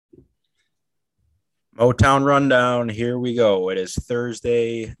Motown Rundown, here we go. It is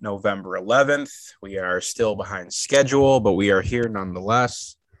Thursday, November 11th. We are still behind schedule, but we are here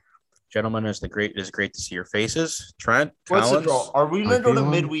nonetheless. Gentlemen, it is great to see your faces. Trent, What's the Collins, draw? Are we how gonna go to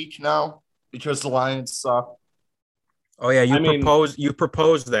feeling? midweek now because the Lions suck? Oh yeah, I mean, you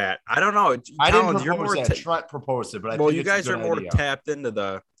proposed that. I don't know, I didn't Collins. You're propose more that. Trent proposed it, but I well. think You it's a guys good are more idea. tapped into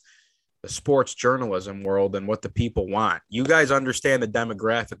the sports journalism world and what the people want. You guys understand the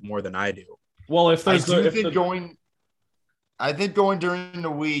demographic more than I do. well, if I there's do if think the going. I think going during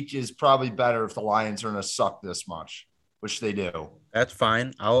the week is probably better if the Lions are gonna suck this much, which they do. That's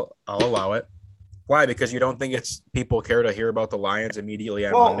fine. I'll allow it. Why? Because you don't think it's people care to hear about the Lions immediately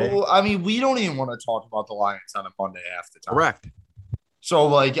on Monday? Well, I mean, we don't even want to talk about the Lions on a Monday half the time. Correct. So,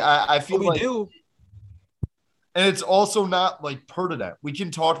 like, I feel We like, do. and it's also not like pertinent. We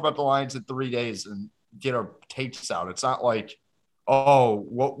can talk about the Lions in 3 days and get our takes out. It's not like, oh,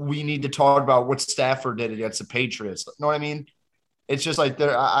 what we need to talk about what Stafford did against the Patriots. You know what I mean? It's just like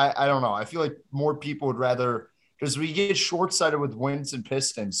I don't know. I feel like more people would rather because we get short sighted with wins and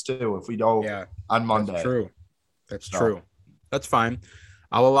Pistons too if we don't on Monday. That's true. That's true. That's fine.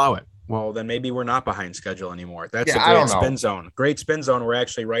 I'll allow it. Well, then maybe we're not behind schedule anymore. That's a great spin zone. Great spin zone. We're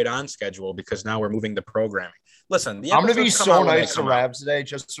actually right on schedule because now we're moving the programming. Listen, I'm going to be so nice to Rabs today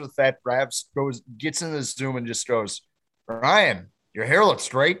just for the fact Rabs gets in the Zoom and just goes, Ryan, your hair looks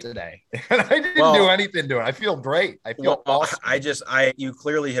great today. And I didn't do anything to it. I feel great. I feel awesome. You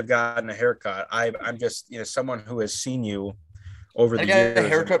clearly have gotten a haircut. I'm just, someone who has seen you over the years. I got a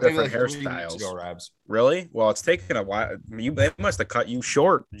haircut maybe like hairstyles. 3 weeks ago, Rabs. Really? Well, it's taken a while. They must have cut you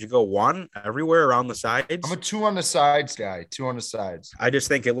short. Did you go one everywhere around the sides? I'm a 2 on the sides guy. 2 on the sides. I just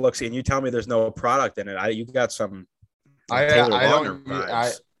think it looks, and you tell me there's no product in it. You got some. I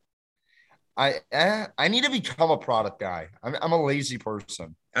need to become a product guy. I'm a lazy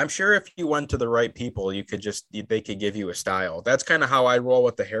person. I'm sure if you went to the right people, they could give you a style. That's kind of how I roll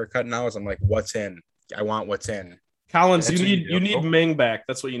with the haircut now. Is I'm like, what's in? I want what's in. Collins, you need Ming back.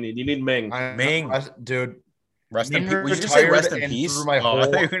 That's what you need. You need Ming. Dude. Rest in peace. Would you say rest in peace? I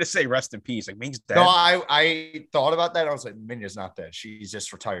thought you were going to say rest in peace. Like Ming's dead. No, I thought about that. I was like, Ming is not dead. She's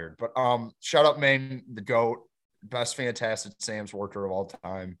just retired. But shout out Ming, the GOAT, best fantastic Sam's worker of all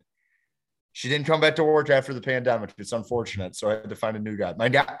time. She didn't come back to work after the pandemic. It's unfortunate. So I had to find a new guy.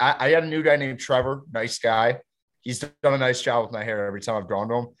 I had a new guy named Trevor. Nice guy. He's done a nice job with my hair every time I've gone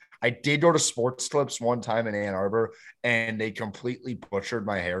to him. I did go to Sports Clips one time in Ann Arbor, and they completely butchered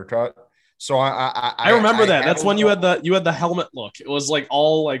my haircut. So I remember that. That's when you had the helmet look. It was like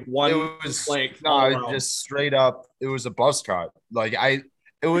all like one. It was like just straight up. It was a buzz cut. Like I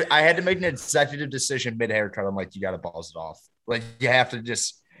had to make an executive decision mid haircut. I'm like, you got to buzz it off. Like you have to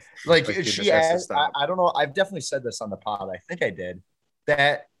just like she asked. I don't know. I've definitely said this on the pod. I think I did.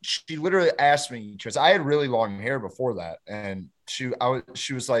 That she literally asked me because I had really long hair before that, and she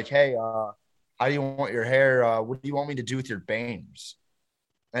was like, "Hey, how do you want your hair? What do you want me to do with your bangs?"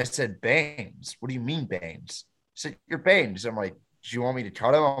 And I said, "Bangs? What do you mean bangs?" She said, "Your bangs." I'm like, "Do you want me to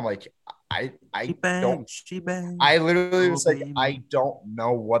cut them?" I'm like, I don't. I literally was like, I don't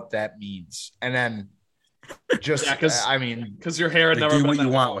know what that means, and then just because your hair had never do been what you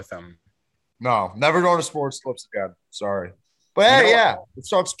want long. with them. No, never going to Sports Clips again. Sorry. But hey, let's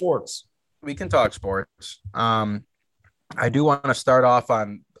talk sports. We can talk sports. I do want to start off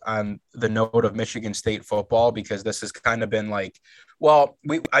on the note of Michigan State football because this has kind of been like,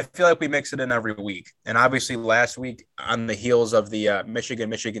 I feel like we mix it in every week. And obviously last week on the heels of the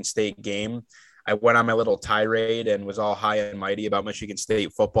Michigan State game, I went on my little tirade and was all high and mighty about Michigan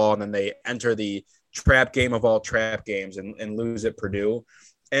State football. And then they enter the trap game of all trap games and lose at Purdue.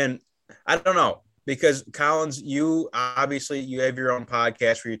 And I don't know. Because Collins, you have your own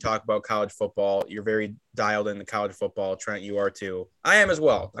podcast where you talk about college football. You're very dialed into college football. Trent, you are too. I am as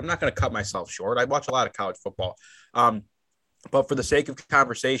well. I'm not going to cut myself short. I watch a lot of college football. But for the sake of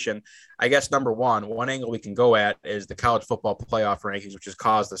conversation, I guess one angle we can go at is the college football playoff rankings, which has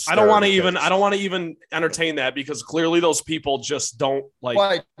caused this. I don't want to even entertain that because clearly those people just don't like.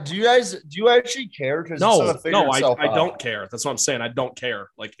 Why? Do you actually care? No, I don't care. That's what I'm saying. I don't care.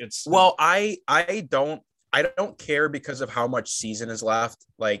 Like it's. Well, I don't care because of how much season is left.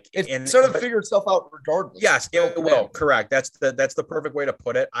 Like it's sort of figure itself out regardless. Yes, it will. Correct. That's the perfect way to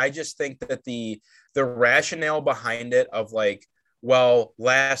put it. I just think that the rationale behind it of like, well,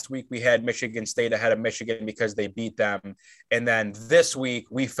 last week we had Michigan State ahead of Michigan because they beat them, and then this week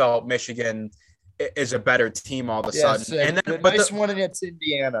we felt Michigan is a better team all of a sudden. And then, one against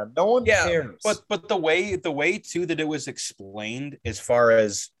Indiana. No one cares. But the way too that it was explained as far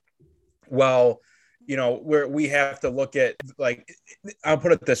as well. where we have to look at, like, I'll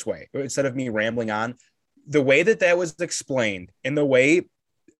put it this way, instead of me rambling on, the way that was explained and the way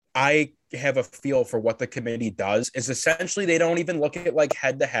I have a feel for what the committee does is essentially they don't even look at like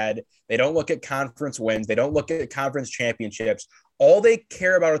head to head. They don't look at conference wins. They don't look at conference championships. All they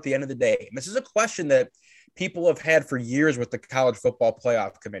care about at the end of the day, and this is a question that people have had for years with the college football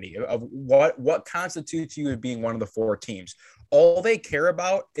playoff committee of what constitutes you as being one of the 4 teams. All they care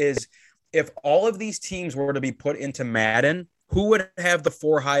about is if all of these teams were to be put into Madden, who would have the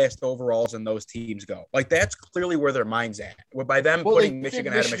 4 highest overalls in those teams go? Like, that's clearly where their mind's at. By them putting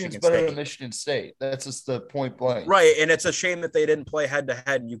Michigan ahead of Michigan better State. Michigan State. That's just the point blank. Right. And it's a shame that they didn't play head to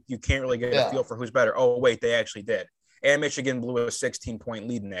head. You can't really get a feel for who's better. Oh, wait, they actually did. And Michigan blew a 16-point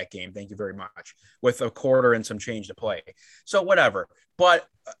lead in that game. Thank you very much. With a quarter and some change to play. So whatever. But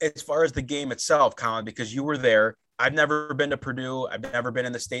as far as the game itself, Colin, because you were there, I've never been to Purdue. I've never been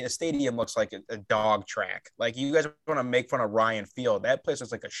in the state. The stadium looks like a dog track. Like, you guys want to make fun of Ryan Field. That place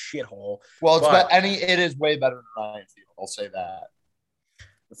looks like a shithole. Well, it is way better than Ryan Field. I'll say that.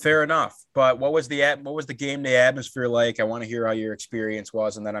 Fair enough. But what was the game day atmosphere like? I want to hear how your experience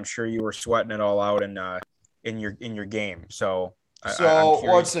was, and then I'm sure you were sweating it all out in your game. So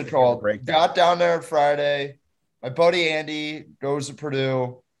what's it called? Got down there on Friday. My buddy Andy goes to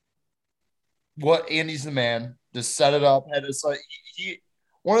Purdue. Andy's the man. Just set it up. And it's like he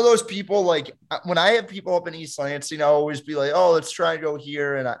one of those people, like when I have people up in East Lansing, I'll always be like, oh, let's try and go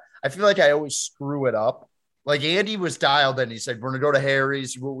here. And I feel like I always screw it up. Like Andy was dialed in. He said, we're going to go to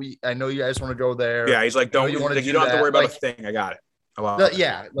Harry's. I know you guys want to go there. Yeah. He's like, you don't have to worry about a thing. I got it.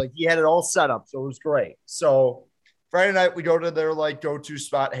 Yeah. Like he had it all set up. So it was great. So Friday night, we go to their like go-to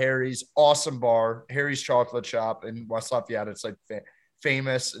spot, Harry's. Awesome bar, Harry's Chocolate Shop in West Lafayette. It's like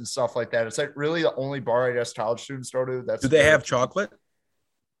famous and stuff like that. It's like really the only bar I guess college students go to. Do they have chocolate?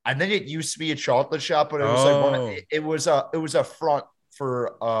 I think it used to be a chocolate shop, but it was it was a front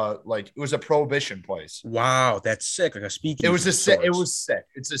for it was a prohibition place. Wow, that's sick. Like a speakeasy. It was sick.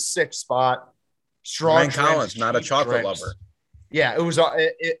 It's a sick spot. Strong. Ryan Collins, not a chocolate lover. Yeah, it was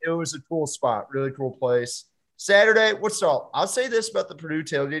a cool spot. Really cool place. Saturday, what's up? I'll say this about the Purdue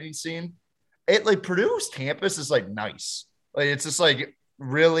tailgating scene. Purdue's campus is like nice. Like it's just like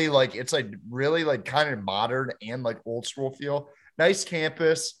really like it's like really like kind of modern and like old school feel. Nice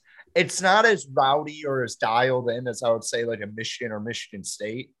campus. It's not as rowdy or as dialed in as I would say like a Michigan or Michigan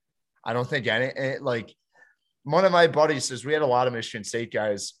State. I don't think like one of my buddies says we had a lot of Michigan State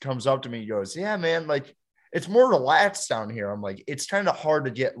guys comes up to me and goes, yeah, man, like it's more relaxed down here. I'm like, it's kind of hard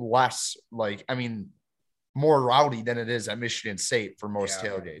to get less more rowdy than it is at Michigan State for most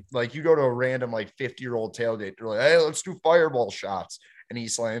tailgates. Like you go to a random like 50-year-old tailgate, they're like, hey, let's do fireball shots in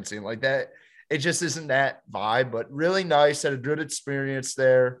East Lansing like that. It just isn't that vibe, but really nice. Had a good experience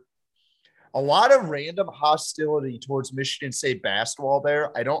there. A lot of random hostility towards Michigan State basketball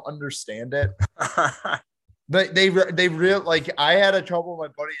there. I don't understand it. But they really like. I had a couple of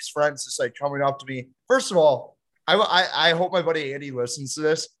my buddy's friends just like coming up to me. First of all, I hope my buddy Andy listens to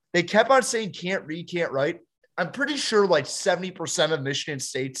this. They kept on saying can't read, can't write. I'm pretty sure like 70% of Michigan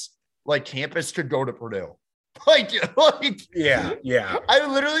State's like campus could go to Purdue. Yeah. I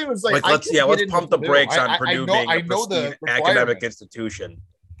literally was like let's pump the brakes on Purdue being a pristine academic institution.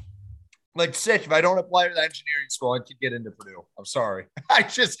 Like sick. If I don't apply to the engineering school, I could get into Purdue. I'm sorry.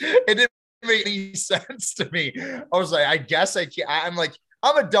 It didn't make any sense to me. I was like, I guess I can't. I'm like,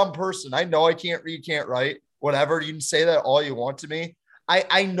 I'm a dumb person. I know I can't read, can't write, whatever. You can say that all you want to me.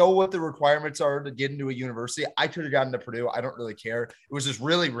 I know what the requirements are to get into a university. I could have gotten to Purdue. I don't really care. It was just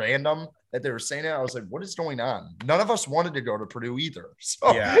really random that they were saying it. I was like, what is going on? None of us wanted to go to Purdue either.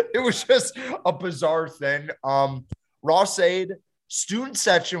 So It was just a bizarre thing. Ross Aid student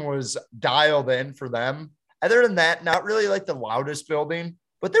section was dialed in for them. Other than that, not really like the loudest building,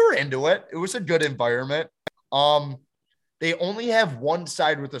 but they were into it. It was a good environment. They only have one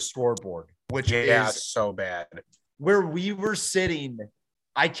side with a scoreboard, which is so bad. Where we were sitting,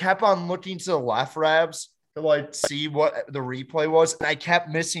 I kept on looking to the left, Rabs, to like see what the replay was, and I kept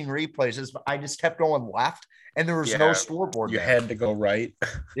missing replays. I just kept going left, and there was no scoreboard. You had to go right.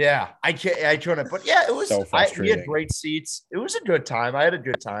 Yeah, I couldn't. But yeah, it was. So we had great seats. It was a good time. I had a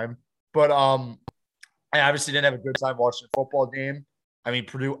good time, but I obviously didn't have a good time watching the football game. I mean,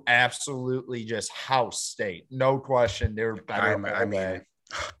 Purdue absolutely just house state, no question. They were better.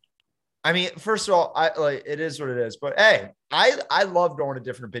 I mean, first of all, it is what it is. But hey, I love going to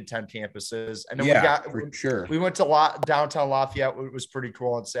different Big Ten campuses. And then we went to downtown Lafayette. It was pretty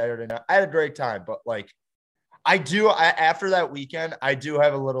cool on Saturday night. I had a great time, but like after that weekend, I do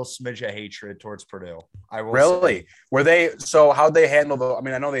have a little smidge of hatred towards Purdue. I will. Really? Were they? So how'd they handle I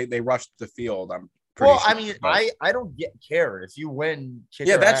mean, I know they rushed the field. Well, I mean, I don't care if you win.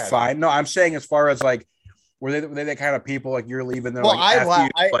 Yeah, that's fine. No, I'm saying as far as like, were they the kind of people like you're leaving there? Well, like, I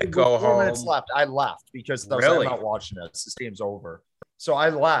left. Like go 4 minutes left. I left because I was like, I'm not watching this. This game's over. So I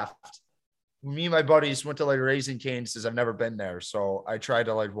left. Me and my buddies went to like Raising Cane's because I've never been there. So I tried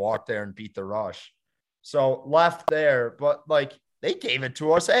to like walk there and beat the rush. So left there, but like they gave it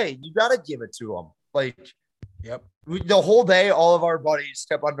to us. Hey, you got to give it to them. Like, yep. The whole day, all of our buddies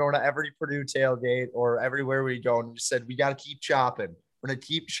kept on going to every Purdue tailgate or everywhere we go and said, we got to keep chopping. We're going to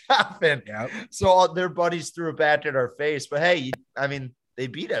keep chopping. Yep. So all their buddies threw a bat in our face. But hey, I mean, they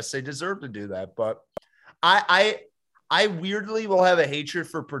beat us. They deserve to do that. But I weirdly will have a hatred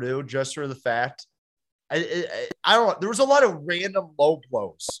for Purdue just for the fact. I don't know. There was a lot of random low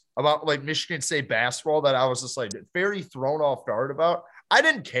blows about like Michigan State basketball that I was just like very thrown off guard about. I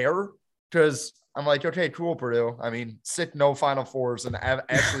didn't care because I'm like, okay, cool, Purdue. I mean, sick no Final Fours and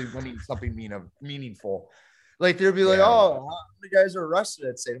actually winning something meaningful. Like they'd be like, oh, how many guys are arrested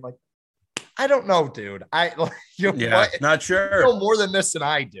at state? I'm like, I don't know, dude. Not sure. You know more than this than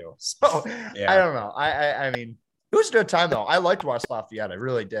I do. So I don't know. I mean, it was a good time though. I liked West Lafayette. I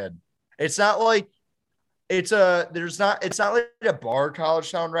really did. It's not like it's not like a bar college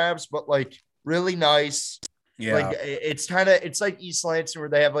town Rabs, but like really nice. Yeah. Like it's like East Lansing where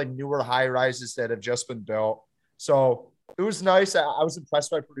they have like newer high rises that have just been built. So it was nice. I was impressed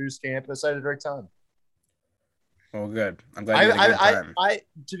by Purdue's campus. I had a great time. Oh, good. I'm glad you had a good time. I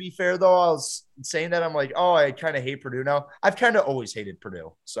to be fair though, I was saying that I'm like, oh, I kind of hate Purdue now. I've kind of always hated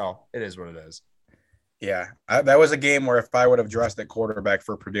Purdue. So it is what it is. Yeah, that was a game where if I would have dressed at quarterback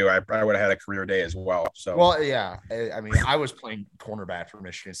for Purdue, I would have had a career day as well. So, well, yeah. I mean, I was playing cornerback for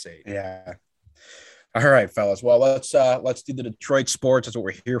Michigan State. Yeah. All right, fellas. Well, let's do the Detroit sports. That's what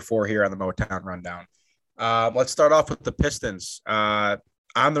we're here for here on the Motown Rundown. Let's start off with the Pistons. On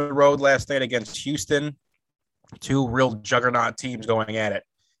the road last night against Houston, 2 real juggernaut teams going at it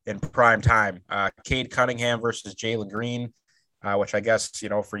in prime time. Cade Cunningham versus Jalen Green. Which I guess,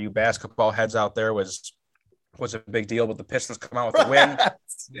 for you basketball heads out there was a big deal, but the Pistons come out with a win,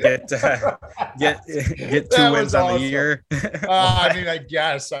 get 2 wins on the year. I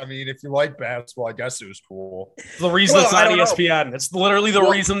mean, if you like basketball, I guess it was cool. The reason it's on ESPN. It's literally the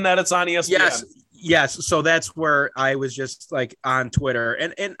reason that it's on ESPN. Yes. So that's where I was just like on Twitter.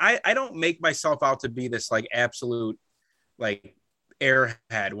 And I don't make myself out to be this like absolute like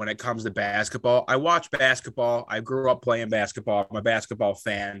airhead when it comes to basketball. I watch basketball. I grew up playing basketball. I'm a basketball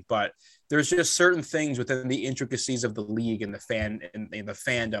fan, but there's just certain things within the intricacies of the league and the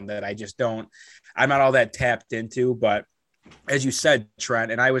fandom that I'm not all that tapped into. But as you said,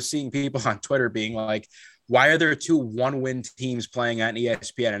 Trent, and I was seeing people on Twitter being like, why are there 2 1-win teams playing on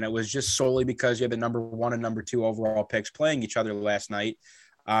ESPN? And it was just solely because you had the number 1 and number 2 overall picks playing each other last night.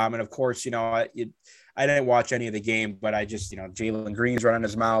 And of course, I didn't watch any of the game, but I just, Jalen Green's running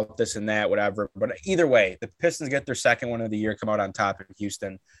his mouth, this and that, whatever. But either way, the Pistons get their second win of the year, come out on top in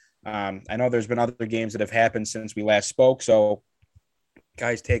Houston. I know there's been other games that have happened since we last spoke. So,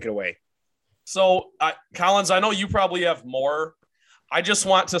 guys, take it away. So, Collins, I know you probably have more. I just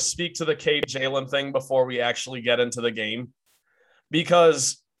want to speak to the Cade Jalen thing before we actually get into the game,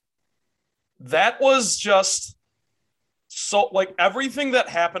 because that was just so like everything that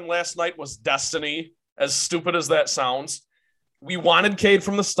happened last night was destiny. As stupid as that sounds, we wanted Cade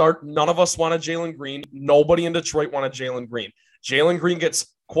from the start. None of us wanted Jalen Green. Nobody in Detroit wanted Jalen Green. Jalen Green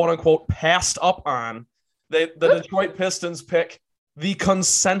gets quote unquote passed up on. The Detroit Pistons pick the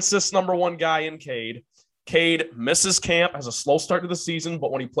consensus number 1 guy in Cade. Cade misses camp, has a slow start to the season,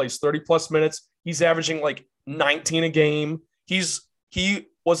 but when he plays 30 plus minutes, he's averaging like 19 a game. He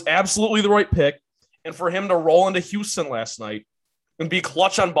was absolutely the right pick. And for him to roll into Houston last night and be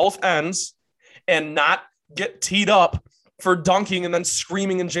clutch on both ends and not get teed up for dunking and then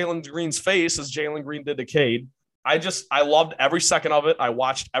screaming in Jalen Green's face as Jalen Green did to Cade. I loved every second of it. I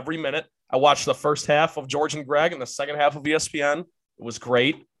watched every minute. I watched the first half of George and Greg and the second half of ESPN. It was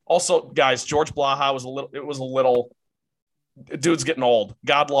great. Also, guys, George Blaha was a little dude's getting old.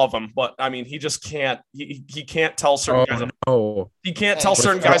 God love him, but I mean, he just can't. He can't tell certain guys. He can't tell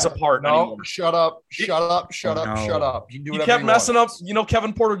certain guys apart. No, shut up! Shut up! He kept messing up.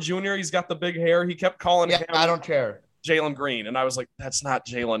 Kevin Porter Jr. He's got the big hair. He kept calling him. I don't care. Jalen Green, and I was like, that's not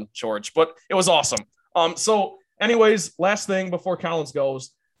Jalen, George, but it was awesome. So, anyways, last thing before Collins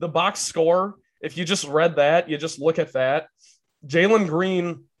goes, the box score. If you just read that, you just look at that. Jalen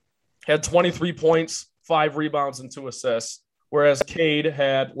Green had 23 points, 5 rebounds, and 2 assists, whereas Cade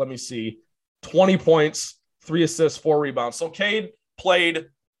had, 20 points, 3 assists, 4 rebounds. So Cade played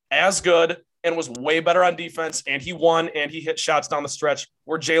as good, and was way better on defense, and he won, and he hit shots down the stretch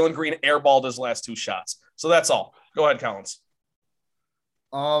where Jalen Green airballed his last 2 shots. So that's all. Go ahead, Collins.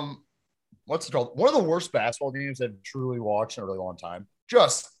 What's it called? One of the worst basketball games I've truly watched in a really long time.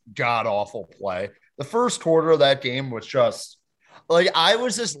 Just god-awful play. The first quarter of that game was just like, I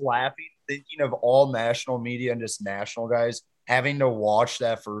was just laughing, thinking of all national media and just national guys having to watch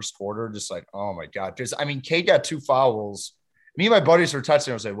that first quarter, just like, oh my God. Because, I mean, Cade got 2 fouls. Me and my buddies were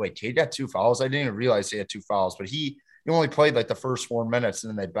touching. I was like, wait, Cade got 2 fouls? I didn't even realize he had 2 fouls, but he only played like the first 4 minutes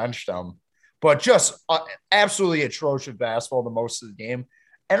and then they benched him. But just absolutely atrocious basketball the most of the game.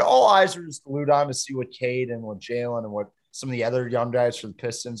 And all eyes were just glued on to see what Cade and what Jalen and what some of the other young guys for the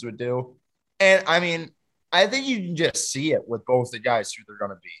Pistons would do. And, I mean, I think you can just see it with both the guys who they're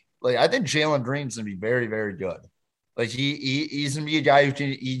going to be. Like, I think Jalen Green's going to be very, very good. Like, he's going to be a guy who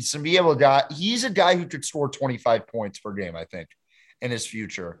can – he's going to be able to – he's a guy who could score 25 points per game, I think, in his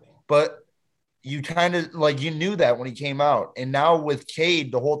future. But you kind of – like, you knew that when he came out. And now with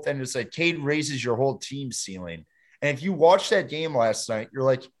Cade, the whole thing is like Cade raises your whole team ceiling. And if you watch that game last night, you're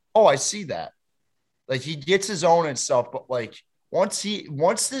like, oh, I see that. Like, he gets his own and stuff, but, like, once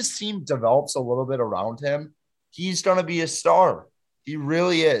this team develops a little bit around him, he's going to be a star. He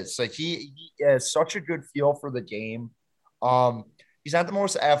really is. Like, he has such a good feel for the game. He's not the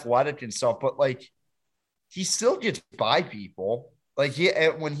most athletic and stuff, but, like, he still gets by people. Like,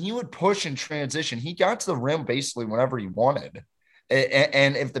 when he would push and transition, he got to the rim basically whenever he wanted.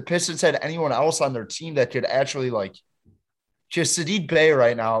 And if the Pistons had anyone else on their team that could actually, like, just Saddiq Bey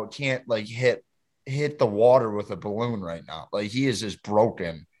right now can't, like, hit the water with a balloon right now. Like, he is just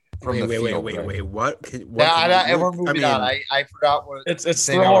broken. Wait, what? We're moving on. I forgot what it's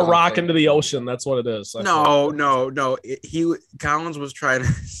throw a rock into the ocean. That's what it is. No. Collins was trying to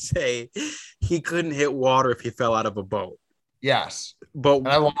say he couldn't hit water if he fell out of a boat. Yes, but and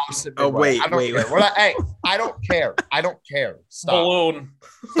I lost it. Wait. I don't care. I don't care. Stop. Balloon.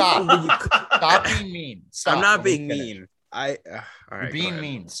 Stop being mean. Stop. I'm not being mean. All right. You're being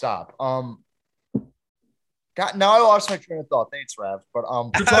mean. Stop. Now I lost my train of thought. Thanks, Rav. But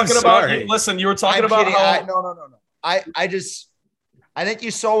you're talking about. Listen, you were talking about how. No. I think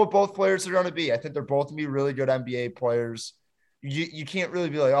you saw what both players are going to be. I think they're both going to be really good NBA players. You can't really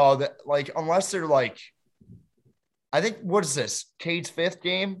be like, oh, that, like, unless they're like. I think, what is this? Cade's 5th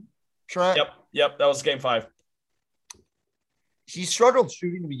game, Trent? Yep. That was game 5. He struggled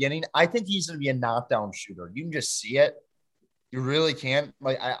shooting in the beginning. I think he's going to be a knockdown shooter. You can just see it. You really can.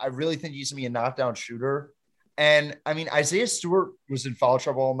 Like, I really think he's going to be a knockdown shooter. And, I mean, Isaiah Stewart was in foul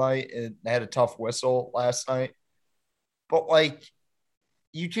trouble all night and had a tough whistle last night. But, like,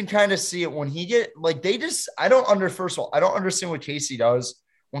 you can kind of see it when he I don't understand what Casey does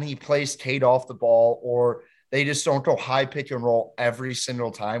when he plays Cade off the ball, or they just don't go high pick and roll every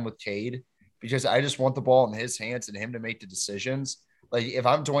single time with Cade, because I just want the ball in his hands and him to make the decisions. Like, if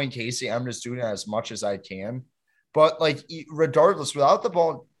I'm Dwayne Casey, I'm just doing it as much as I can. But, like, regardless, without the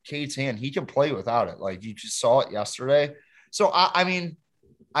ball in Cade's hand, he can play without it. Like, you just saw it yesterday. So, I mean,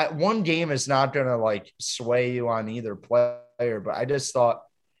 one game is not going to, like, sway you on either player, but I just thought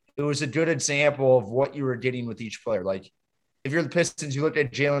it was a good example of what you were getting with each player. Like, if you're the Pistons, you look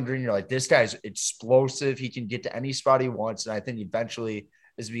at Jalen Green, you're like, this guy's explosive. He can get to any spot he wants, and I think eventually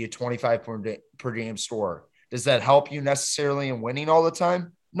is be a 25 per game scorer. Does that help you necessarily in winning all the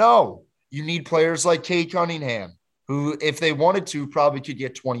time? No. You need players like Cade Cunningham, who, if they wanted to, probably could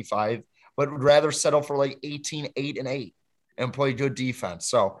get 25, but would rather settle for like 18, 8, and 8 and play good defense.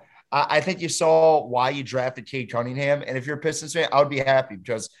 So I think you saw why you drafted Cade Cunningham. And if you're a Pistons fan, I would be happy,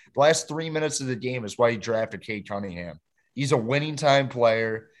 because the last 3 minutes of the game is why you drafted Cade Cunningham. He's a winning time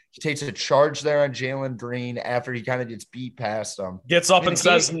player. He takes a charge there on Jalen Green after he kind of gets beat past him. Gets up and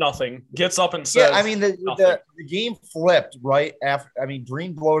says nothing. Gets up and says I mean, the game flipped right after. I mean,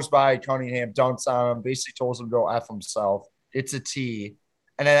 Green blows by Cunningham, dunks on him, basically tells him to go F himself. It's a T.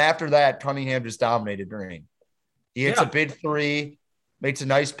 And then after that, Cunningham just dominated Green. He hits a big 3, makes a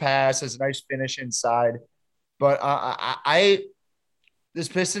nice pass, has a nice finish inside. But this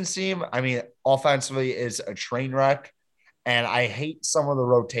Pistons team, I mean, offensively is a train wreck. And I hate some of the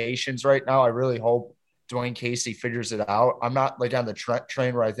rotations right now. I really hope Dwayne Casey figures it out. I'm not like on the Trent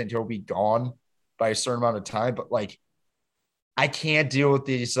train where I think he'll be gone by a certain amount of time, but like, I can't deal with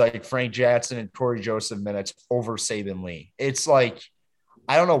these like Frank Jackson and Corey Joseph minutes over Saban Lee. It's like,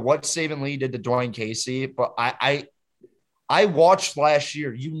 I don't know what Saban Lee did to Dwayne Casey, but I watched last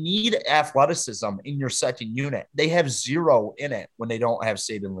year. You need athleticism in your second unit. They have 0 in it when they don't have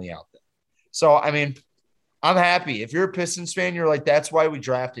Saban Lee out there. So, I mean, I'm happy. If you're a Pistons fan, you're like, that's why we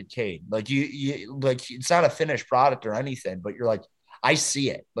drafted Cade. Like, you like, it's not a finished product or anything, but you're like, I see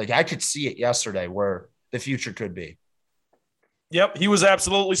it. Like I could see it yesterday where the future could be. Yep, he was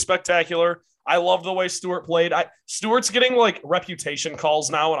absolutely spectacular. I love the way Stewart played. Stewart's getting like reputation calls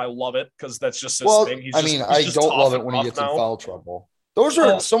now, and I love it because that's just his thing. I don't love it when he gets in foul trouble.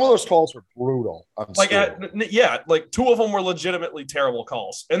 Some of those calls were brutal. Like, like two of them were legitimately terrible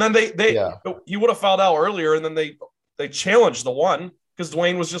calls, and then he would have fouled out earlier, and then they challenged the one because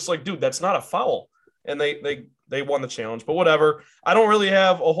Dwayne was just like, dude, that's not a foul, and they won the challenge. But whatever. I don't really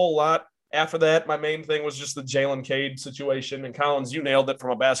have a whole lot. After that, my main thing was just the Jalen Cade situation. And Collins, you nailed it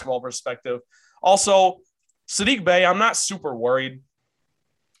from a basketball perspective. Also, Sadiq Bey, I'm not super worried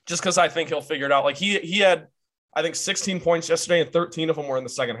just because I think he'll figure it out. Like he had, I think, 16 points yesterday and 13 of them were in the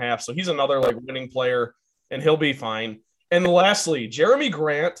second half. So he's another like winning player and he'll be fine. And lastly, Jeremy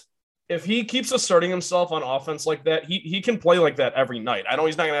Grant, if he keeps asserting himself on offense like that, he can play like that every night. I know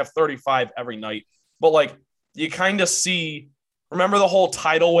he's not going to have 35 every night, but like you kind of see – remember the whole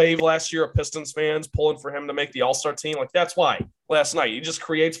tidal wave last year of Pistons fans pulling for him to make the All-Star team? Like, that's why last night. He just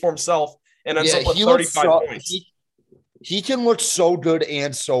creates for himself and ends up with 35 points. He can look so good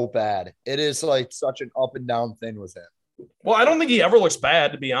and so bad. It is like such an up and down thing with him. Well, I don't think he ever looks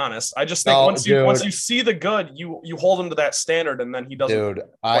bad, to be honest. I just think once you see the good, you hold him to that standard, and then he doesn't. Dude,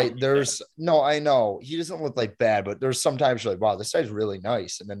 I know. He doesn't look like bad, but there's sometimes you're like, wow, this guy's really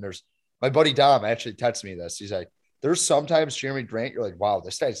nice. And then there's my buddy Dom actually texted me this. He's like, there's sometimes Jeremy Grant, you're like, wow,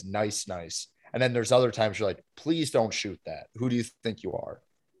 this guy's nice. And then there's other times you're like, please don't shoot that. Who do you think you are?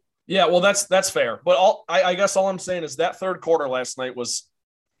 Yeah, well, that's fair. But I guess all I'm saying is that third quarter last night was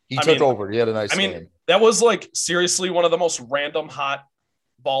he took over. He had a nice game. That was like seriously one of the most random hot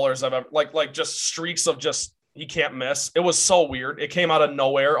ballers I've ever like just streaks of just he can't miss. It was so weird. It came out of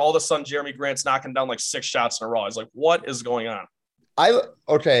nowhere. All of a sudden, Jeremy Grant's knocking down like 6 shots in a row. I was like, what is going on? I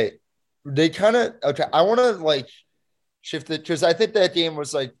want to like shift it because I think that game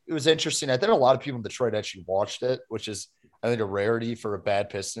was like it was interesting. I think a lot of people in Detroit actually watched it, which is I think a rarity for a bad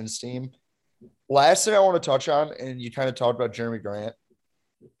Pistons team. Last thing I want to touch on, and you kind of talked about Jeremy Grant.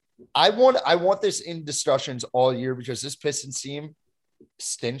 I want this in discussions all year because this Pistons team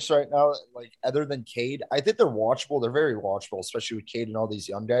stinks right now. Like other than Cade, I think they're watchable. They're very watchable, especially with Cade and all these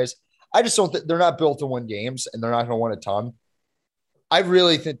young guys. I just don't think they're not built to win games, and they're not going to win a ton. I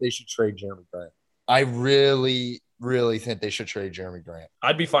really think they should trade Jeremy Grant. I really, really think they should trade Jeremy Grant.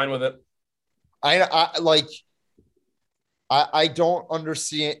 I'd be fine with it. I don't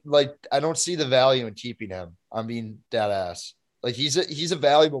understand. Like, I don't see the value in keeping him. I mean, dead ass. Like, he's a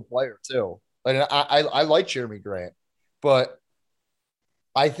valuable player too. Like, I like Jeremy Grant, but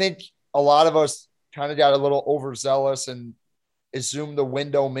I think a lot of us kind of got a little overzealous and assumed the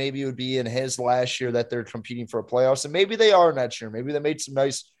window maybe would be in his last year that they're competing for a playoffs, and maybe they are next year. Maybe they made some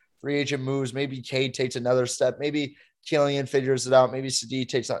nice free agent moves. Maybe Cade takes another step. Maybe Killian figures it out. Maybe Sadiq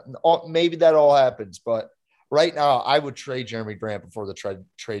takes that. Maybe that all happens, but right now, I would trade Jeremy Grant before the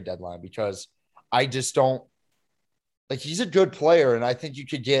trade deadline because I just don't – like, he's a good player, and I think you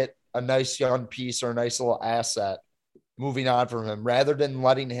could get a nice young piece or a nice little asset moving on from him rather than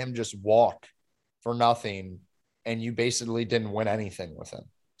letting him just walk for nothing, and you basically didn't win anything with him.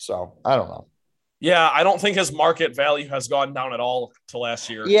 So, I don't know. Yeah, I don't think his market value has gone down at all to last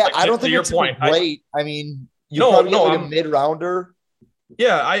year. Yeah, like, I don't think it's great. I mean, you probably get like a mid-rounder.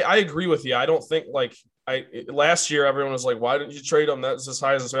 Yeah, I agree with you. I don't think, like – last year everyone was like, why didn't you trade him? That's as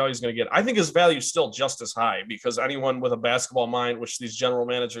high as his value is going to get. I think his value is still just as high because anyone with a basketball mind, which these general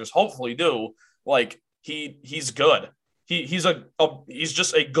managers hopefully do, like he's good. He's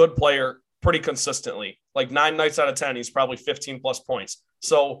just a good player pretty consistently. Like 9 nights out of 10, he's probably 15 plus points.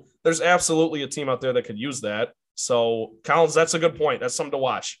 So there's absolutely a team out there that could use that. So Collins, that's a good point. That's something to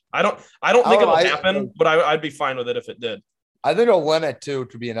watch. I don't think it'll happen, but I'd be fine with it if it did. I think Olenek, too,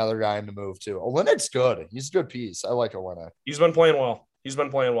 could be another guy in the move, too. Olenek's good. He's a good piece. I like Olenek. He's been playing well.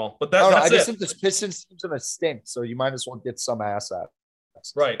 But that's I just think this Pistons team's going to stink, so you might as well get some assets.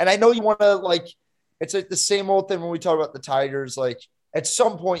 Right. And I know you want to, like, it's like the same old thing when we talk about the Tigers. Like, at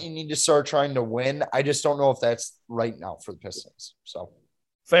some point, you need to start trying to win. I just don't know if that's right now for the Pistons. So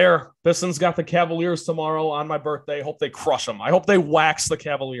fair. Pistons got the Cavaliers tomorrow on my birthday. Hope they crush them. I hope they wax the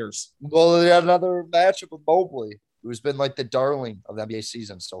Cavaliers. Well, they got another matchup with Mobley, who's been like the darling of the NBA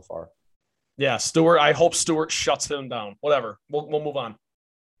season so far. Yeah, Stewart. I hope Stewart shuts him down. Whatever. We'll move on.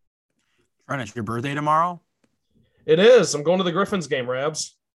 Trent, it's your birthday tomorrow? It is. I'm going to the Griffins game,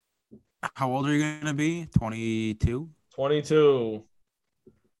 Rabs. How old are you going to be? 22? 22.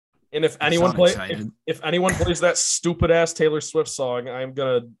 And if anyone plays that stupid ass Taylor Swift song, I'm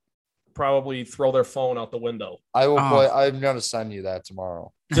going to probably throw their phone out the window. I will play. I'm going to send you that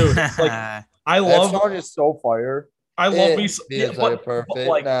tomorrow. Dude, like I love that song is so fire. I love me. Feels like a perfect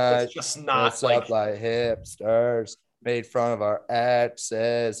night. It's just not What's up like hipsters made fun of our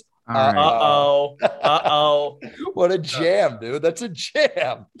exes. All right. Uh-oh. What a jam, dude. That's a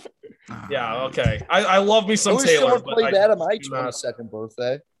jam. Yeah, okay. I love me some I wish Taylor. someone played that on my 22nd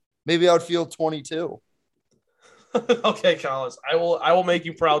birthday. Maybe I'd feel 22. Okay, Collins. I will make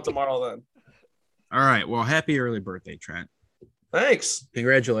you proud tomorrow then. All right. Well, happy early birthday, Trent. Thanks.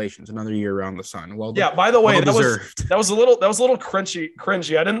 Congratulations. Another year around the sun. Well, yeah, by the way, well that was a little cringy.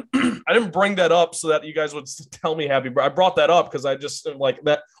 I didn't bring that up so that you guys would tell me happy. I brought that up because I just like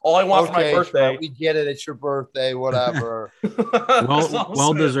that. All I want for my birthday. We get it. It's your birthday. Whatever.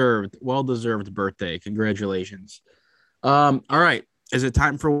 well deserved. Well deserved birthday. Congratulations. All right. Is it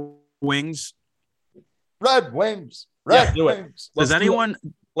time for wings? Red Wings. Red Wings.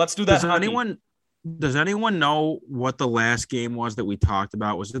 Let's do that. Does anyone know what the last game was that we talked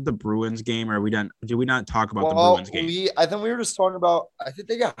about? Was it the Bruins game, or did we not talk about the Bruins game? I think we were just talking about. I think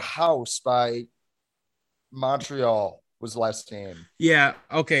they got housed by Montreal. Was the last game. Yeah.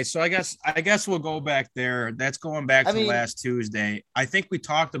 Okay. So I guess we'll go back there. That's going back to last Tuesday. I think we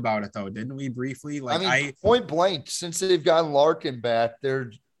talked about it though, didn't we? Briefly. Point blank. Since they've gotten Larkin back,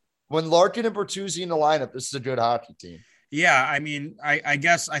 when Larkin and Bertuzzi in the lineup, this is a good hockey team. Yeah, I mean, I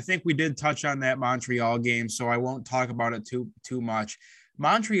guess I think we did touch on that Montreal game, so I won't talk about it too much.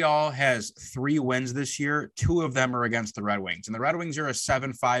 Montreal has 3 wins this year. 2 of them are against the Red Wings, and the Red Wings are a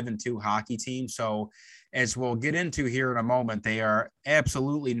 7-5-2 hockey team. So, as we'll get into here in a moment, they are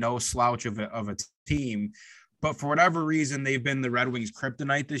absolutely no slouch of a team. But for whatever reason, they've been the Red Wings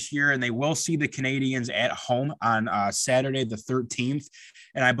kryptonite this year, and they will see the Canadiens at home on Saturday the 13th.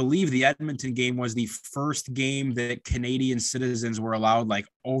 And I believe the Edmonton game was the first game that Canadian citizens were allowed like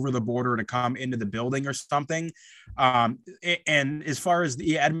over the border to come into the building or something. And as far as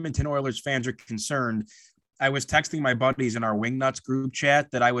the Edmonton Oilers fans are concerned, I was texting my buddies in our Wingnuts group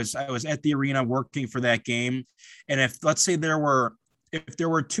chat that I was at the arena working for that game. And if let's say there were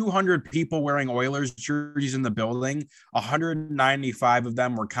 200 people wearing Oilers jerseys in the building, 195 of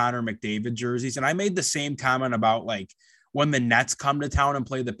them were Connor McDavid jerseys. And I made the same comment about like when the Nets come to town and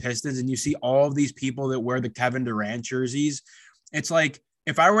play the Pistons and you see all of these people that wear the Kevin Durant jerseys. It's like,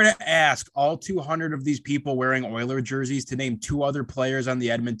 if I were to ask all 200 of these people wearing Oilers jerseys to name 2 other players on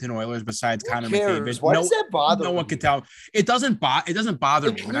the Edmonton Oilers besides Connor McDavid, why does that bother no one could tell. It doesn't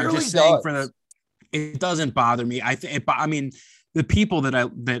bother me. I'm just saying it doesn't bother me. I mean, the people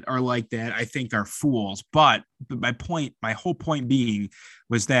that are like that, I think are fools. But my whole point being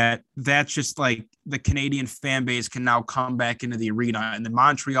was that's just like the Canadian fan base can now come back into the arena, and the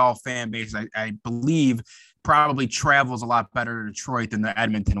Montreal fan base, I believe, probably travels a lot better to Detroit than the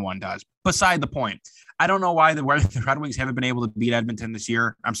Edmonton one does. Beside the point, I don't know why the Red Wings haven't been able to beat Edmonton this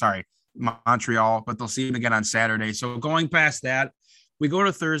year. I'm sorry, Montreal, but they'll see them again on Saturday. So going past that, we go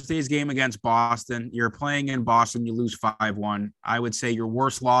to Thursday's game against Boston. You're playing in Boston. You lose 5-1. I would say your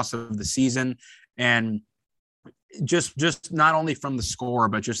worst loss of the season. And just not only from the score,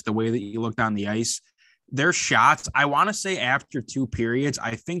 but just the way that you looked on the ice. Their shots, I want to say after 2 periods,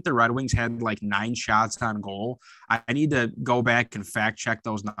 I think the Red Wings had like 9 shots on goal. I need to go back and fact check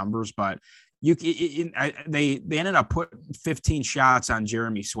those numbers, but they ended up putting 15 shots on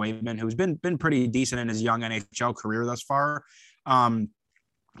Jeremy Swayman, who's been pretty decent in his young NHL career thus far.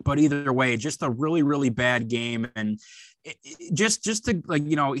 But either way, just a really, really bad game. And just to like,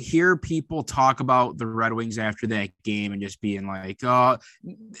 hear people talk about the Red Wings after that game and just being like,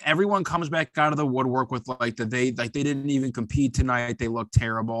 everyone comes back out of the woodwork with they didn't even compete tonight. They look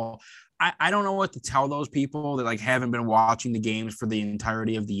terrible. I don't know what to tell those people that like haven't been watching the games for the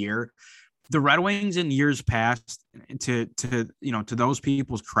entirety of the year. The Red Wings in years past, to those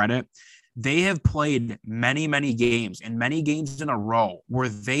people's credit, they have played many, many games and many games in a row where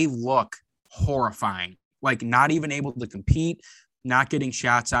they look horrifying, like not even able to compete, not getting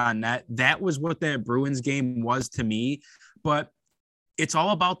shots on net. That was what that Bruins game was to me. But it's all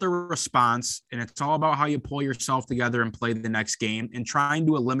about the response, and it's all about how you pull yourself together and play the next game and trying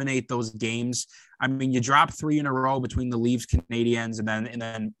to eliminate those games. I mean, you drop 3 in a row between the Leafs, Canadiens, and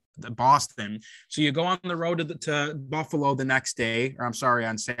then Boston. So you go on the road to Buffalo the next day, or I'm sorry,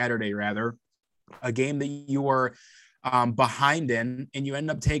 on Saturday rather, a game that you were behind in, and you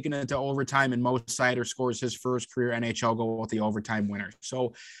end up taking it to overtime, and Mo Seider scores his first career NHL goal with the overtime winner.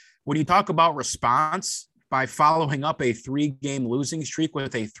 So when you talk about response, by following up a 3-game losing streak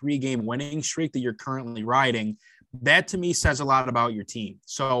with a 3-game winning streak that you're currently riding, that to me says a lot about your team.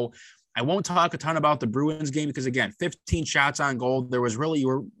 So I won't talk a ton about the Bruins game because, again, 15 shots on goal. You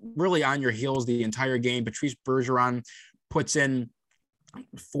were really on your heels the entire game. Patrice Bergeron puts in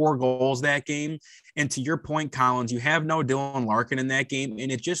 4 goals that game. And to your point, Collins, you have no Dylan Larkin in that game.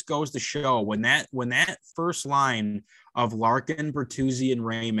 And it just goes to show when that first line of Larkin, Bertuzzi, and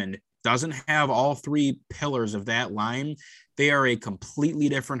Raymond doesn't have all 3 pillars of that line, they are a completely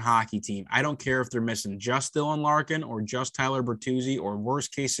different hockey team. I don't care if they're missing just Dylan Larkin or just Tyler Bertuzzi, or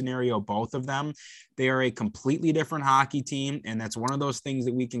worst case scenario, both of them. They are a completely different hockey team. And that's one of those things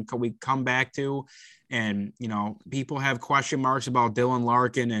that we come back to. And, people have question marks about Dylan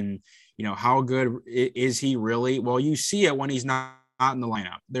Larkin and, how good is he really? Well, you see it when he's not in the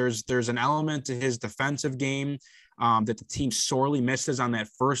lineup. There's an element to his defensive game that the team sorely misses on that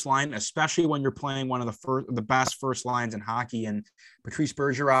first line, especially when you're playing one of the best first lines in hockey, and Patrice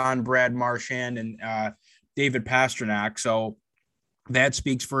Bergeron, Brad Marchand, and David Pastrnak. So that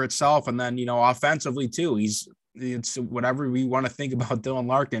speaks for itself. And then, offensively too, it's whatever we want to think about Dylan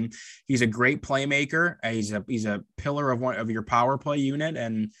Larkin. He's a great playmaker. He's a pillar of your power play unit.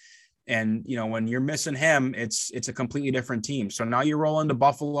 And when you're missing him, it's a completely different team. So now you roll into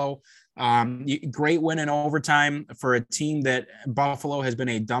Buffalo. Great win in overtime for a team that Buffalo has been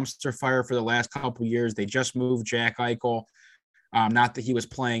a dumpster fire for the last couple of years. They just moved Jack Eichel. Not that he was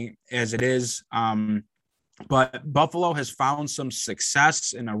playing as it is. But Buffalo has found some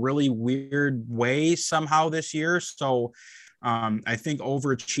success in a really weird way somehow this year. So I think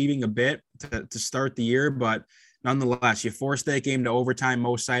overachieving a bit to start the year, but nonetheless, you force that game to overtime.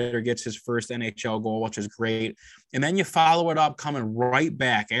 Mo Seider gets his first NHL goal, which is great. And then you follow it up coming right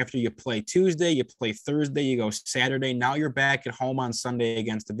back after you play Tuesday, you play Thursday, you go Saturday. Now you're back at home on Sunday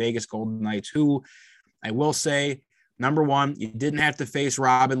against the Vegas Golden Knights, who I will say, number one, you didn't have to face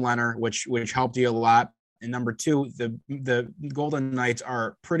Robin Lehner, which helped you a lot. And number two, the Golden Knights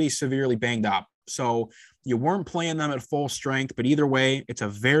are pretty severely banged up. So you weren't playing them at full strength, but either way, it's a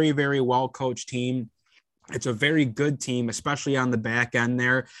very, very well-coached team. It's a very good team, especially on the back end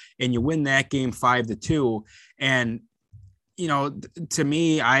there. And you win that game 5-2. And, to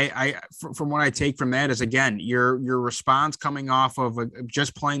me, from what I take from that is, again, your response coming off of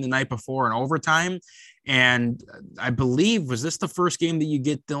just playing the night before in overtime. And I believe, was this the first game that you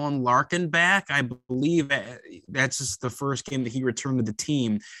get Dylan Larkin back? I believe that's just the first game that he returned to the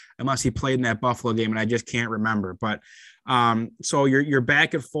team, unless he played in that Buffalo game, and I just can't remember. But so you're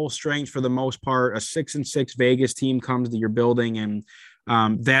back at full strength for the most part. A 6-6 Vegas team comes to your building, and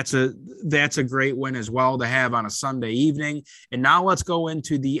that's a great win as well to have on a Sunday evening. And now let's go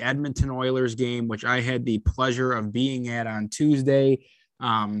into the Edmonton Oilers game, which I had the pleasure of being at on Tuesday.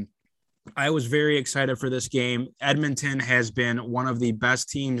 I was very excited for this game. Edmonton has been one of the best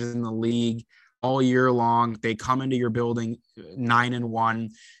teams in the league all year long. They come into your building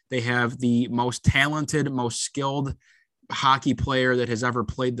 9-1. They have the most talented, most skilled hockey player that has ever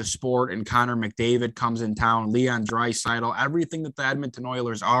played the sport, and Connor McDavid comes in town. Leon Draisaitl, everything that the Edmonton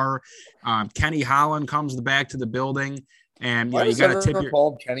Oilers are. Kenny Holland comes back to the building. And you got to tip your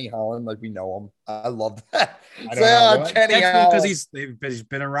called Kenny Holland like we know him. I love that. Kenny Holland, because he's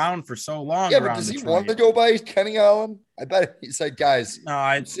been around for so long. Yeah, but does he want to go by Kenny Holland? I bet he's like, guys,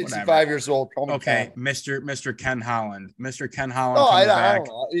 I'm 65 whatever. Years old. Okay, Mr. Ken Holland. Mr. Ken Holland. No, I don't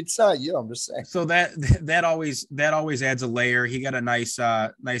know. It's not you. I'm just saying. So that always adds a layer. He got a nice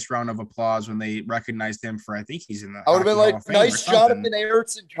round of applause when they recognized him for, I think he's in the. I would have been like, nice Jonathan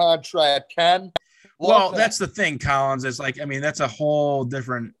Erickson contract, Ken. Well, that's the thing, Collins. Is like, I mean, that's a whole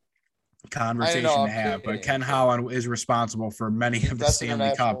different conversation to have. But Ken Holland is responsible for many of the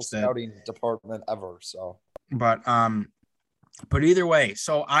Stanley Cups. Scouting department ever. So, but either way,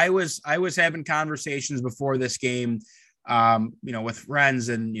 so I was having conversations before this game, with friends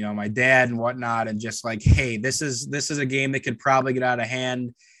and my dad and whatnot, and just like, hey, this is a game that could probably get out of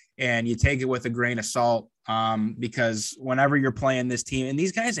hand, and you take it with a grain of salt. Because whenever you're playing this team, and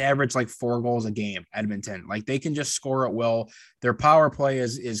these guys average like 4 goals a game, Edmonton, like they can just score at will. Their power play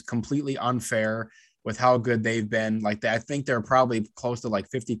is completely unfair with how good they've been. Like that, I think they're probably close to like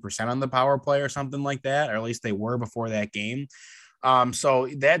 50% on the power play or something like that, or at least they were before that game. So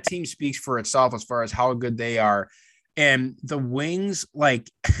that team speaks for itself as far as how good they are. And the Wings, like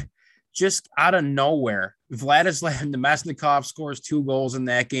just out of nowhere, Vladislav Nemesnikov scores 2 goals in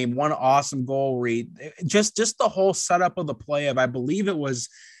that game. One awesome goal read. Just the whole setup of the play of, I believe it was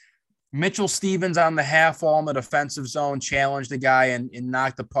Mitchell Stevens on the half wall in the defensive zone, challenged the guy and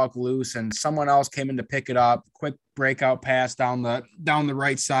knocked the puck loose, and someone else came in to pick it up. Quick breakout pass down the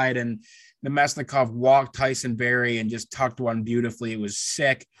right side, and Nemesnikov walked Tyson Barrie and just tucked one beautifully. It was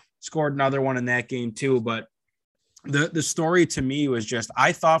sick. Scored another one in that game too, but the story to me was just,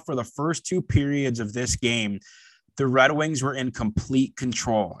 I thought for the first 2 periods of this game, the Red Wings were in complete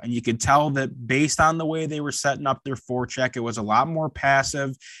control. And you could tell that based on the way they were setting up their forecheck, it was a lot more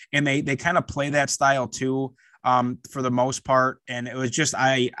passive. And they kind of play that style too, for the most part. And it was just,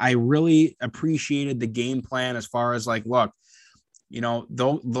 I really appreciated the game plan as far as like, look, you know,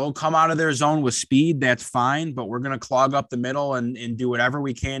 they'll come out of their zone with speed. That's fine. But we're going to clog up the middle and do whatever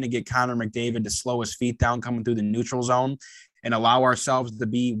we can to get Connor McDavid to slow his feet down coming through the neutral zone and allow ourselves to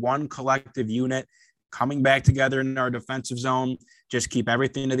be one collective unit coming back together in our defensive zone. Just keep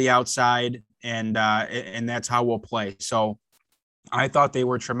everything to the outside. And that's how we'll play. So I thought they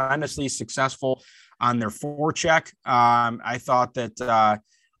were tremendously successful on their forecheck. I thought that,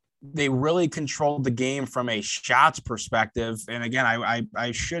 they really controlled the game from a shots perspective. And again,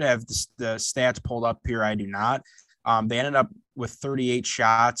 I should have the stats pulled up here. I do not. They ended up with 38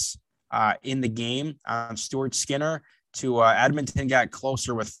 shots in the game on Stuart Skinner. To Edmonton got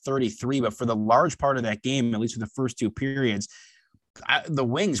closer with 33, but for the large part of that game, at least for the first two periods, the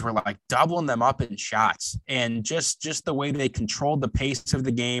Wings were like doubling them up in shots. And just the way they controlled the pace of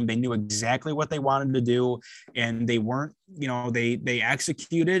the game, they knew exactly what they wanted to do, and they weren't, you know, they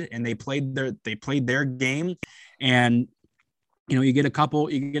executed and they played their game. And you know, you get a couple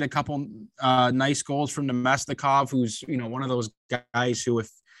nice goals from Nemestikov, who's, you know, one of those guys who, if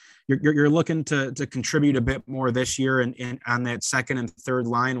you're looking to contribute a bit more this year and on that second and third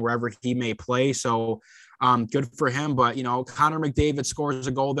line, wherever he may play. So good for him. But, you know, Connor McDavid scores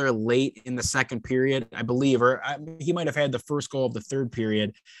a goal there late in the second period, I believe, or he might have had the first goal of the third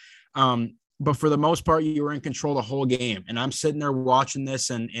period. But for the most part, you were in control the whole game. And I'm sitting there watching this,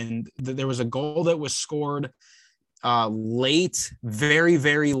 and there was a goal that was scored late, very,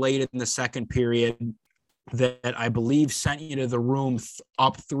 very late in the second period, that I believe sent you to the room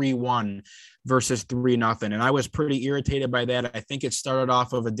up 3-1 versus 3-0. And I was pretty irritated by that. I think it started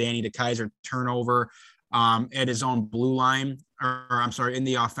off of a Danny DeKeyser turnover at his own blue line, or I'm sorry, in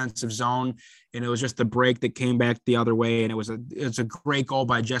the offensive zone. And it was just the break that came back the other way. And it's a great goal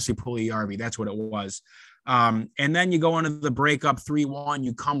by Jesse Puljujarvi. That's what it was. And then you go into the break up 3-1,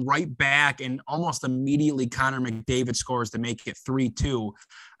 you come right back, and almost immediately Connor McDavid scores to make it 3-2.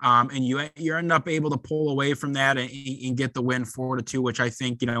 And you end up able to pull away from that and get the win 4-2, which I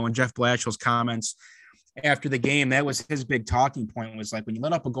think, you know, in Jeff Blashill's comments after the game, that was his big talking point, was like, when you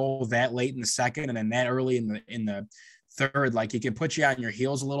let up a goal that late in the second and then that early in the third, like, it can put you on your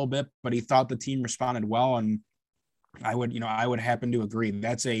heels a little bit, but he thought the team responded well. And I would happen to agree.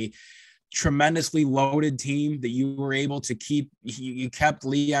 That's a tremendously loaded team that you were able to keep. You kept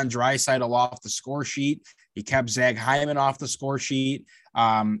Leon Draisaitl off the score sheet. You kept Zach Hyman off the score sheet.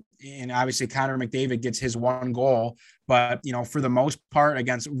 And obviously Connor McDavid gets his one goal, but, you know, for the most part,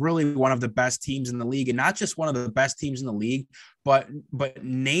 against really one of the best teams in the league, and not just one of the best teams in the league, but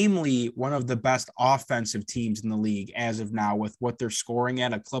namely one of the best offensive teams in the league as of now, with what they're scoring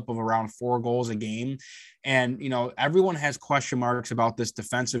at a clip of around 4 goals a game. And, you know, everyone has question marks about this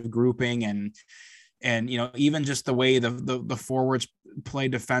defensive grouping and, you know, even just the way the forwards play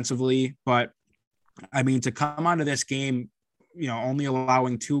defensively. But I mean, to come onto this game, you know, only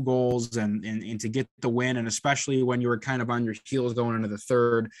allowing 2 goals and to get the win, and especially when you were kind of on your heels going into the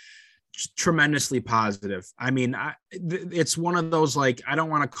third, tremendously positive. I mean, it's one of those, like, I don't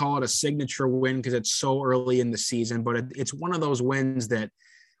want to call it a signature win because it's so early in the season, but it's one of those wins that,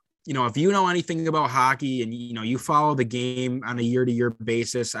 you know, if you know anything about hockey and, you know, you follow the game on a year-to-year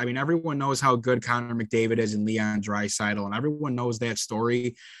basis, I mean, everyone knows how good Connor McDavid is and Leon Draisaitl, and everyone knows that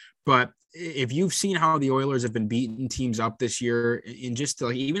story. But if you've seen how the Oilers have been beating teams up this year, and just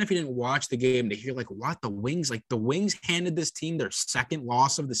like, even if you didn't watch the game, to hear like, what, the Wings handed this team their second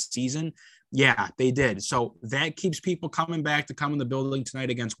loss of the season. Yeah, they did. So that keeps people coming back to come in the building tonight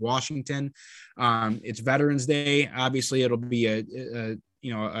against Washington. It's Veterans Day. Obviously it'll be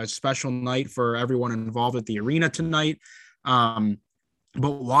a special night for everyone involved at the arena tonight.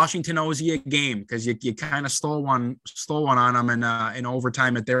 But Washington owes you a game because you kind of stole one on them in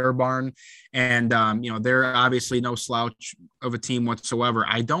overtime at their barn. And, you know, they're obviously no slouch of a team whatsoever.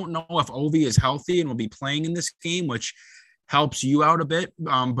 I don't know if Ovi is healthy and will be playing in this game, which helps you out a bit.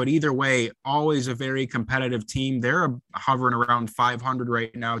 But either way, always a very competitive team. They're hovering around 500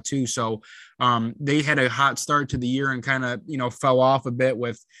 right now too. So they had a hot start to the year and kind of, you know, fell off a bit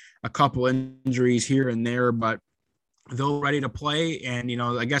with a couple injuries here and there, but they're ready to play. And, you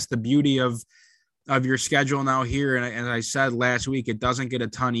know, I guess the beauty of your schedule now here, and as I said last week, it doesn't get a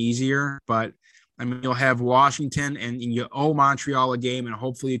ton easier, but I mean, you'll have Washington and you owe Montreal a game, and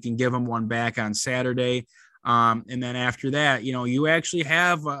hopefully you can give them one back on Saturday. And then after that, you know, you actually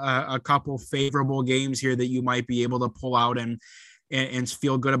have a couple favorable games here that you might be able to pull out and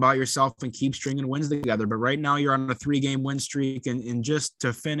feel good about yourself and keep stringing wins together. But right now you're on a 3-game win streak. And just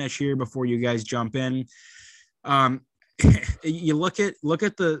to finish here before you guys jump in, you look at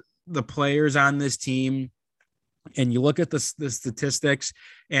the players on this team, and you look at the statistics,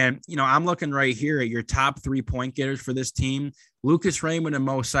 and, I'm looking right here at your top 3-point getters for this team. Lucas Raymond and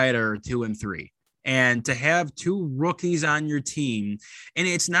Mo Sider are 2 and 3. And to have 2 rookies on your team, and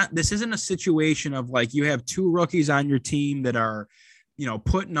this isn't a situation of like you have 2 rookies on your team that are,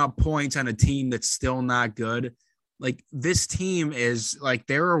 putting up points on a team that's still not good. Like, this team is like,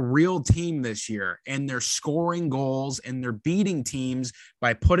 they're a real team this year, and they're scoring goals and they're beating teams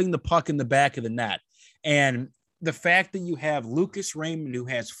by putting the puck in the back of the net. And the fact that you have Lucas Raymond, who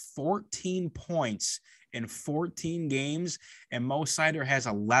has 14 points in 14 games, and Mo Sider has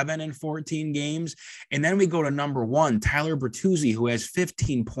 11 in 14 games. And then we go to number 1, Tyler Bertuzzi, who has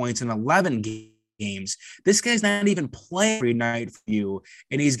 15 points in 11 games. This guy's not even playing every night for you,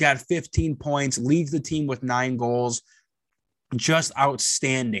 and he's got 15 points, leads the team with 9 goals. Just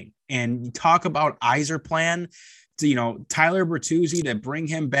outstanding. And you talk about Yzer plan. Tyler Bertuzzi, to bring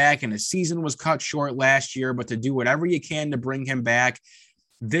him back, and his season was cut short last year, but to do whatever you can to bring him back.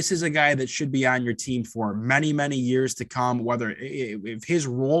 This is a guy that should be on your team for many, many years to come, whether if his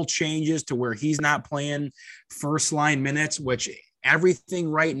role changes to where he's not playing first line minutes, which everything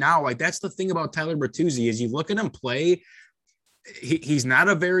right now, like, that's the thing about Tyler Bertuzzi is you look at him play, he's not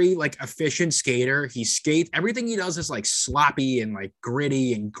a very efficient skater. Everything he does is sloppy and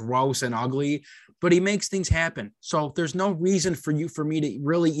gritty and gross and ugly, but he makes things happen. So there's no reason for me to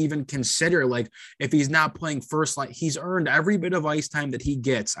really even consider if he's not playing first line. He's earned every bit of ice time that he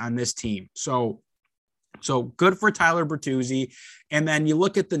gets on this team. So good for Tyler Bertuzzi. And then you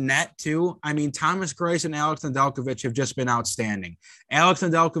look at the net too. I mean, Thomas Greiss and Alex Nedeljkovic have just been outstanding. Alex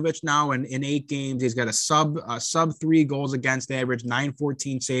Nedeljkovic now in 8 games, he's got a sub 3 goals against average,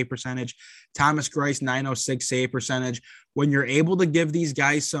 914 save percentage. Thomas Greiss, 906 save percentage. When you're able to give these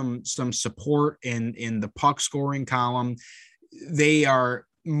guys some support in the puck scoring column, they are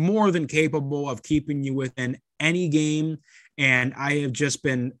more than capable of keeping you within any game. And I have just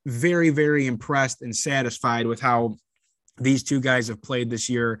been very, very impressed and satisfied with how these 2 guys have played this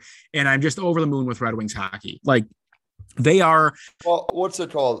year. And I'm just over the moon with Red Wings hockey. They are. Well, what's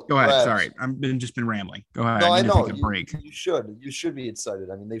it called? Go ahead. Brad. Sorry. I've just been rambling. Go ahead. No, I know. Take a break. You should be excited.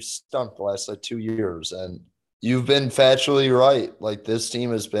 I mean, they've stunk the last 2 years, and you've been factually right. This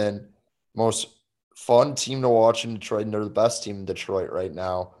team has been most fun team to watch in Detroit, and they're the best team in Detroit right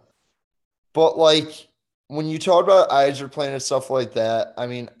now. But when you talk about Yzer playing and stuff like that, I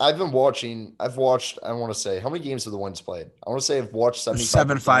mean, I've watched, I want to say, how many games have the Winds played? I want to say I've watched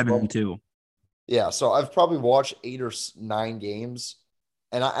 7, 5, and 2. Yeah, so I've probably watched 8 or 9 games.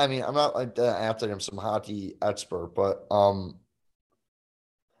 And I mean, I'm not after I'm some hockey expert, but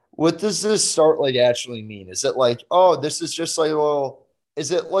what does this start actually mean? Is it this is just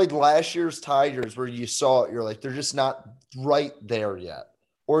is it last year's Tigers where you saw it, you're they're just not right there yet?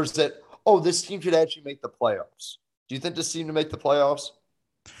 Or is it, this team could actually make the playoffs? Do you think this team to make the playoffs?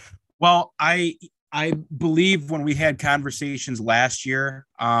 Well, I believe when we had conversations last year,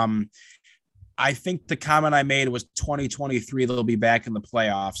 I think the comment I made was 2023, they'll be back in the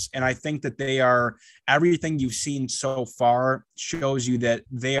playoffs. And I think that everything you've seen so far shows you that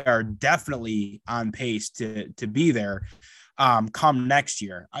they are definitely on pace to be there come next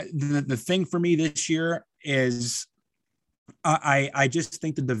year. The thing for me this year is I just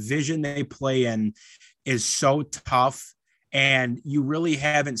think the division they play in is so tough, and you really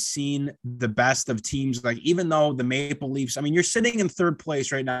haven't seen the best of teams. Even though the Maple Leafs, I mean, you're sitting in 3rd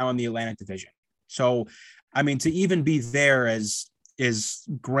place right now in the Atlantic Division. So, I mean, to even be there is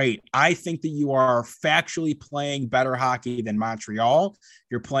great. I think that you are factually playing better hockey than Montreal.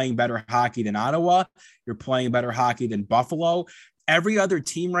 You're playing better hockey than Ottawa. You're playing better hockey than Buffalo. Every other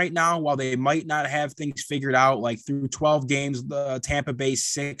team right now, while they might not have things figured out, through 12 games, the Tampa Bay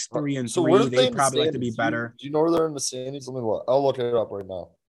 6-3-3, they probably like to be better. Do you know where they're in the standings? Let me look. I'll look it up right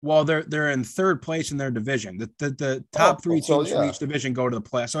now. Well, they're in 3rd place in their division. The top 3 teams from each division go to the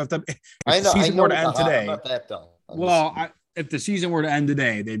playoffs. So if the season were to end today, if the season were to end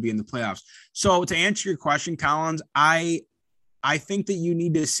today, they'd be in the playoffs. So to answer your question, Collins, I think that you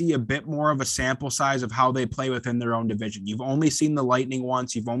need to see a bit more of a sample size of how they play within their own division. You've only seen the Lightning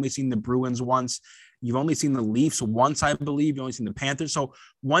once. You've only seen the Bruins once. You've only seen the Leafs once, I believe. You've only seen the Panthers. So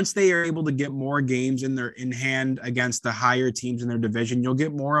once they are able to get more games in hand against the higher teams in their division, you'll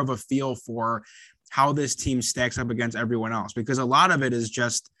get more of a feel for how this team stacks up against everyone else. Because a lot of it is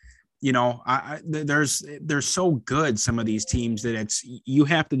just, they're so good, some of these teams, that you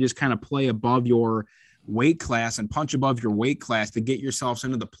have to just kind of play above your weight class and punch above your weight class to get yourselves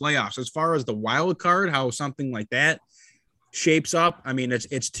into the playoffs. As far as the wild card, how something like that shapes up, I mean,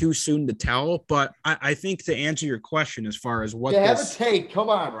 it's too soon to tell. But I think to answer your question, as far as what have a take, come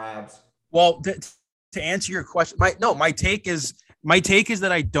on, Rabs. Well, to answer your question, my take is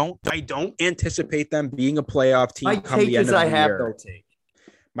that I don't anticipate them being a playoff team. No take.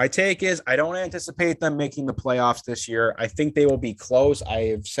 My take is I don't anticipate them making the playoffs this year. I think they will be close. I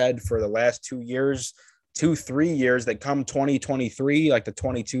have said for the last 3 years that come 2023, like the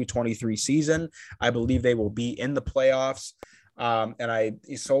 22-23 season, I believe they will be in the playoffs.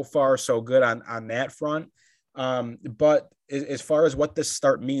 So far so good on that front. But as far as what this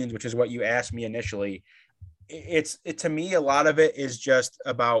start means, which is what you asked me initially, to me, a lot of it is just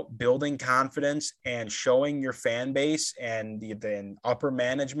about building confidence and showing your fan base and the upper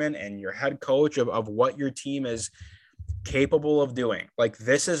management and your head coach of what your team is capable of doing. Like,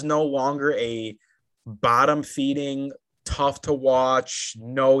 this is no longer a bottom feeding, tough to watch,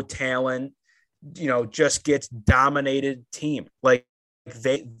 no talent, just gets dominated team. Like,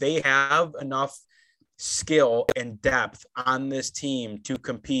 they have enough skill and depth on this team to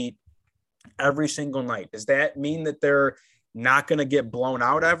compete every single night. Does that mean that they're not going to get blown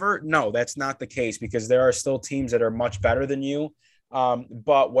out ever? No, that's not the case, because there are still teams that are much better than you.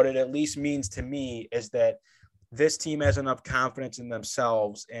 But what it at least means to me is that this team has enough confidence in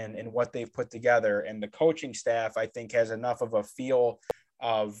themselves and in what they've put together. And the coaching staff, I think, has enough of a feel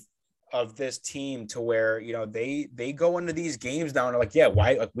of this team to where, they go into these games down like, yeah,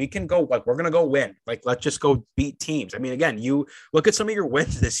 why? Like, we can go, like, we're going to go win. Like, let's just go beat teams. I mean, again, you look at some of your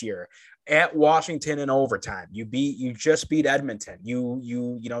wins this year. At Washington in overtime, you just beat Edmonton.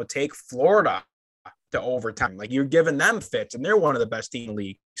 You take Florida to overtime. Like, you're giving them fits, and they're one of the best teams in the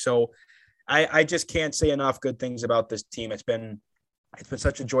league. So I just can't say enough good things about this team. It's been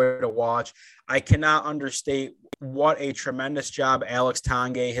such a joy to watch. I cannot understate what a tremendous job Alex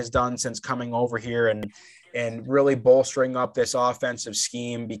Tanguay has done since coming over here and really bolstering up this offensive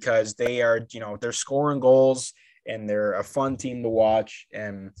scheme, because they're scoring goals and they're a fun team to watch.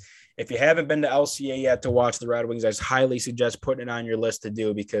 And if you haven't been to LCA yet to watch the Red Wings, I highly suggest putting it on your list to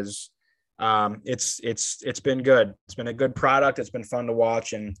do, because it's been good. It's been a good product. It's been fun to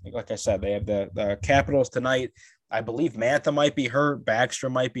watch. And like I said, they have the Capitals tonight. I believe Mantha might be hurt.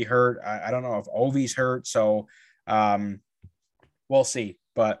 Backstrom might be hurt. I don't know if Ovi's hurt. So we'll see.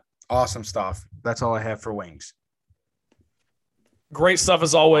 But awesome stuff. That's all I have for Wings. Great stuff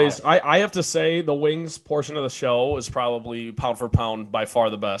as always. I have to say the Wings portion of the show is probably pound for pound by far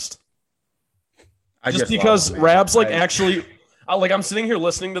the best. Just because Rabs actually, I'm sitting here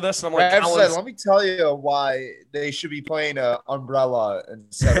listening to this and I'm like, Rabs, let me tell you why they should be playing Umbrella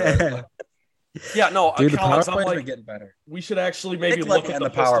instead of. Yeah, no, dude, Collins, the power plays are getting better. We should actually maybe look at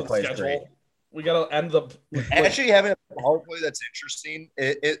the power play schedule. Great. We got to end the actually having a power play that's interesting.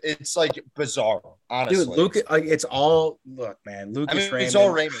 It's like bizarre, honestly. Dude, Lucas, it's all man. Lucas Raymond. It's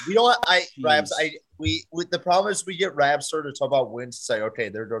all Raymond. You know what? Rabs. The problem is we get Rabs to talk about wins to say, okay,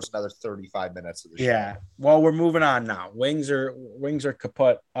 there goes another 35 minutes of the show. Yeah. Well, we're moving on now. Wings are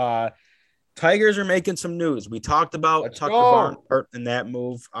kaput. Tigers are making some news. We talked about Tucker Barnhart and that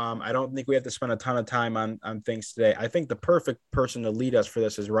move. I don't think we have to spend a ton of time on things today. I think the perfect person to lead us for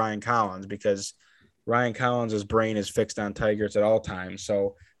this is Ryan Collins, because Ryan Collins' brain is fixed on Tigers at all times.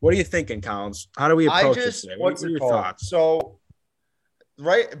 So what are you thinking, Collins? How do we approach this today? What are your thoughts? So,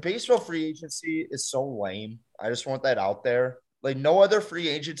 baseball free agency is so lame. I just want that out there. Like, no other free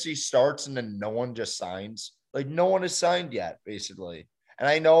agency starts and then no one just signs. Like, no one is signed yet, basically. And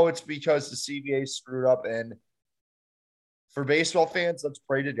I know it's because the CBA screwed up. And for baseball fans, let's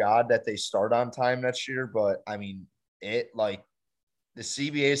pray to God that they start on time next year. But I mean, the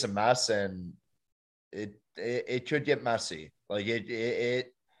CBA is a mess, and it could get messy. I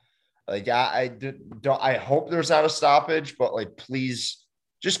hope there's not a stoppage, but please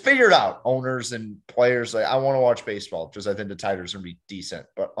just figure it out, owners and players. I want to watch baseball because I think the Tigers are gonna be decent.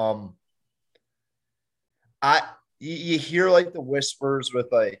 But You hear the whispers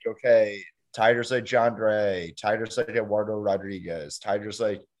with okay, Tigers like John Gray, Tigers like Eduardo Rodriguez, Tigers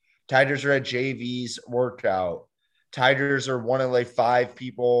are at JV's workout, Tigers are one of 5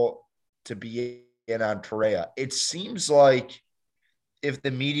 people to be in on Correa. It seems like if the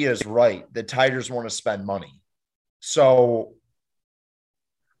media is right, the Tigers want to spend money. So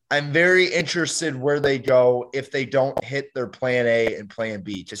I'm very interested where they go if they don't hit their plan A and plan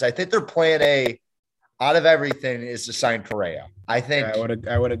B, because I think their plan A out of everything is to sign Correa.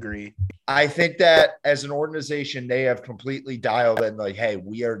 I would agree. I think that as an organization, they have completely dialed in hey,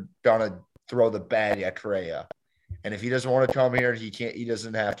 we are going to throw the bag at Correa. And if he doesn't want to come here, he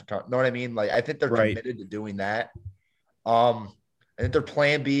doesn't have to come. Know what I mean? Like, I think they're Right. committed to doing that. I think their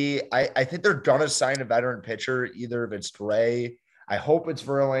plan B, I think they're going to sign a veteran pitcher, either if it's Gray. I hope it's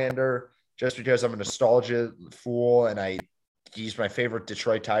Verlander, just because I'm a nostalgia fool and he's my favorite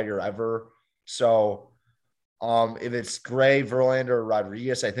Detroit Tiger ever. So if it's Gray, Verlander, or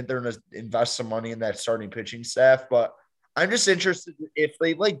Rodriguez, I think they're going to invest some money in that starting pitching staff. But I'm just interested if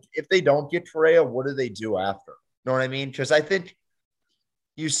they don't get Correa, what do they do after? Know what I mean? Because I think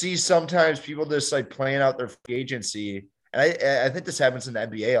you see sometimes people just like playing out their free agency. And I think this happens in the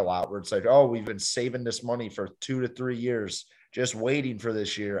NBA a lot, where it's like, oh, we've been saving this money for 2 to 3 years, just waiting for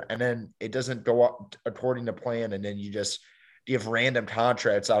this year. And then it doesn't go up according to plan. And then you just give random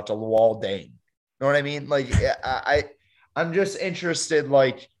contracts out to Luol Deng. Know what I mean? Like, I'm just interested,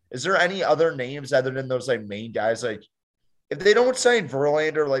 like, is there any other names other than those like main guys? Like, if they don't sign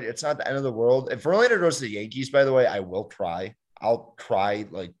Verlander, like, it's not the end of the world. If Verlander goes to the Yankees, by the way, I will cry. I'll cry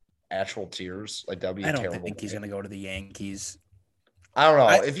like actual tears. Like, that'd be I don't terrible. think he's going to go to the Yankees. I don't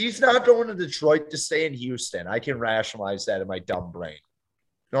know. If he's not going to Detroit to stay in Houston, I can rationalize that in my dumb brain.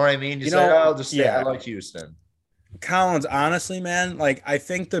 You know what I mean? You say, I'll just stay. I like Houston. Collins, honestly, man, like, I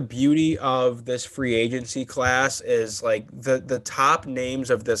think the beauty of this free agency class is like the top names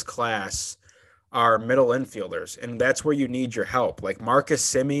of this class are middle infielders, and that's where you need your help. Like, Marcus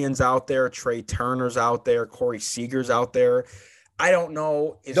Simeon's out there, Trey Turner's out there, Corey Seager's out there. I don't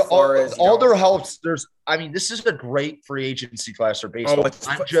know all their helps. This is a great free agency class for baseball. Oh,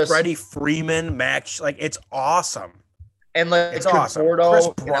 it's Freddie Freeman, Max, like, it's awesome. And like, it's awesome. Chris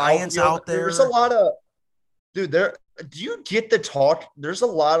Bryant's out there. There's a lot of do you get the talk? There's a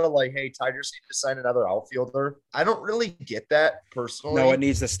lot of like, hey, Tigers need to sign another outfielder. I don't really get that personally. No, it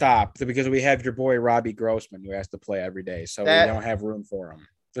needs to stop because we have your boy Robbie Grossman who has to play every day, so we don't have room for him.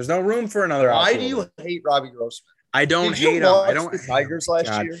 There's no room for another outfielder. Why do you hate Robbie Grossman? I don't hate him. I don't. The Tigers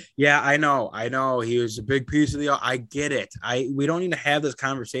last year. Yeah, I know. He was a big piece of the. I get it. We don't need to have this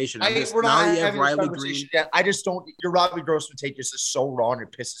conversation. We're not having Riley Green. Yet. I just don't. Your Robbie Grossman take this is so wrong.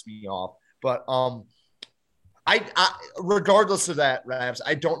 It pisses me off. But I regardless of that, Rabs,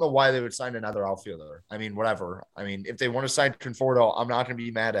 I don't know why they would sign another outfielder. I mean, whatever. I mean, if they want to sign Conforto, I'm not going to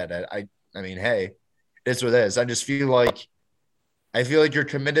be mad at it. I mean, hey, it's what it is. I just feel like you're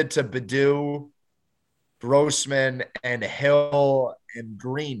committed to Purdue, Grossman, and Hill and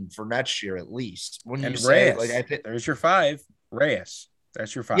Green for next year at least. When you say Reyes. Like, I think there's your 5, Reyes.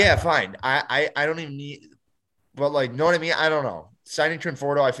 That's your 5. Yeah, fine. I don't even need, but like, know what I mean? I don't know. Signing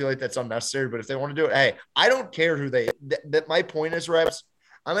Conforto, I feel like that's unnecessary. But if they want to do it, hey, I don't care who they. That my point is, Reps.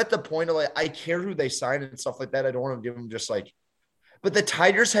 I'm at the point of like, I care who they sign and stuff like that. I don't want to give them just like. But the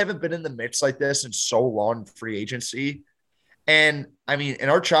Tigers haven't been in the mix like this in so long, free agency. And I mean, in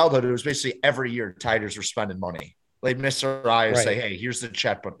our childhood, it was basically every year Tigers were spending money. Like Mr. I would say, hey, here's the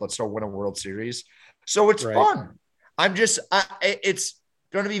check, but let's go win a World Series. So it's fun. It's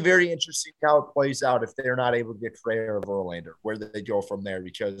going to be very interesting how it plays out if they're not able to get Freya or Verlander, where they go from there,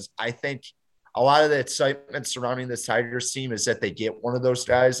 because I think a lot of the excitement surrounding this Tigers team is that they get one of those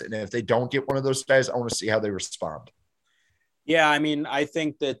guys. And if they don't get one of those guys, I want to see how they respond. Yeah, I mean, I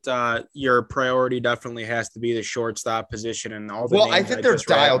think that your priority definitely has to be the shortstop position and all the. Well, I think they're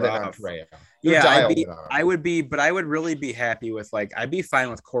dialed in on Freya. Yeah, I would be, but I would really be happy with I'd be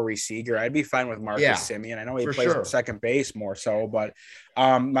fine with Corey Seager. I'd be fine with Marcus Simeon. I know he plays at second base more so, but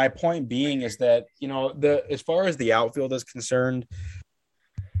my point being is that as far as the outfield is concerned,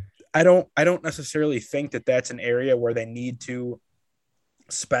 I don't necessarily think that that's an area where they need to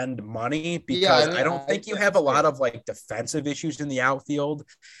spend money because I don't think you have a lot of defensive issues in the outfield.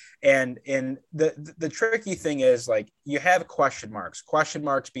 And the tricky thing is you have question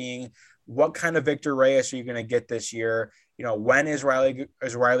marks being what kind of Victor Reyes are you going to get this year? When is Riley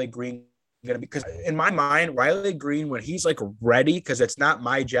Green going to be? Because in my mind, Riley Green, when he's ready, because it's not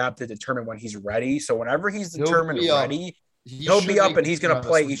my job to determine when he's ready. So whenever he's determined ready, he'll be up and he's going to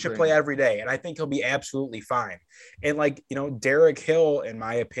play. He should play every day. And I think he'll be absolutely fine. And Derek Hill, in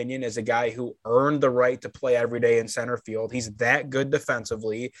my opinion, is a guy who earned the right to play every day in center field. He's that good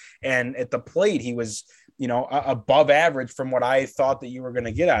defensively. And at the plate, he was, above average from what I thought that you were going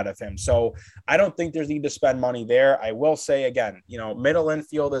to get out of him. So I don't think there's need to spend money there. I will say again, middle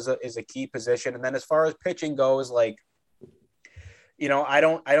infield is a key position. And then as far as pitching goes, I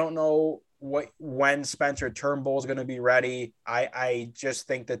don't know when Spencer Turnbull is going to be ready. I just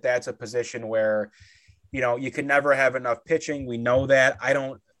think that that's a position where, you can never have enough pitching. We know that.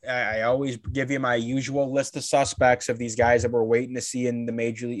 I always give you my usual list of suspects of these guys that we're waiting to see in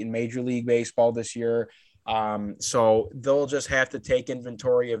Major League Baseball this year. So they'll just have to take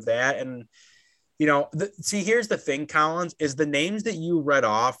inventory of that. And, See, here's the thing, Collins, is the names that you read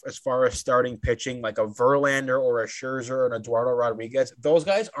off as far as starting pitching, like a Verlander or a Scherzer and Eduardo Rodriguez, those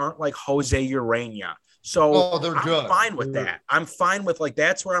guys aren't like Jose Urena. So they're I'm good. fine with that. I'm fine with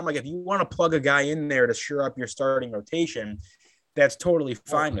that's where I'm like, if you want to plug a guy in there to shore up your starting rotation, that's totally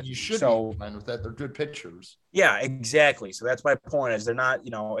fine with you. You should be fine with that. They're good pitchers. Yeah, exactly. So that's my point. Is they're not,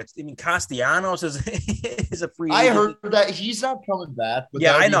 Castellanos is a free. I heard that he's not coming back. But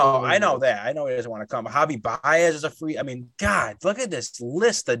yeah, I know that. I know he doesn't want to come. Javi Baez is a free. I mean, God, look at this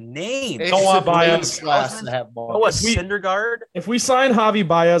list of names. Noah Baez. Syndergaard. If we sign Javi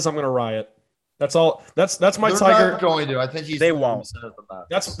Baez, I'm going to riot. That's all. That's my They're Tiger. Not going to. I think they won't.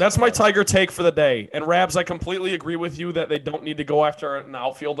 That's my Tiger take for the day. And Rabs, I completely agree with you that they don't need to go after an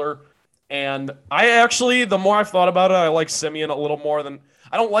outfielder. And I actually, the more I've thought about it, I like Simeon a little more than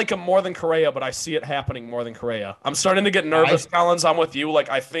I don't like him more than Correa, but I see it happening more than Correa. I'm starting to get nervous, Collins. I'm with you. Like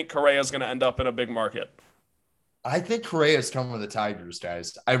I think Correa is going to end up in a big market. I think Correa is coming with the Tigers,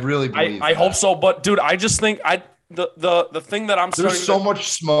 guys. I really believe. I hope so, but dude, I just think the thing that I'm there's so much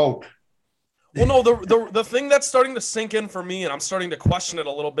smoke. Well, no, the thing that's starting to sink in for me, and I'm starting to question it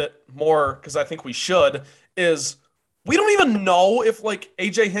a little bit more because I think we should, is we don't even know if like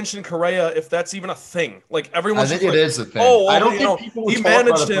AJ Hinch and Correa, if that's even a thing. Like everyone's I think like, it is a thing. Oh, I don't think people he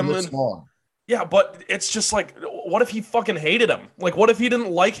managed him. Yeah, but it's just like, what if he fucking hated him? Like, what if he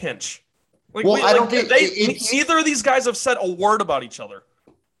didn't like Hinch? Like, well, I don't think neither of these guys have said a word about each other.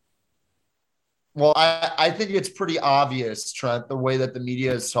 Well, I think it's pretty obvious, Trent, the way that the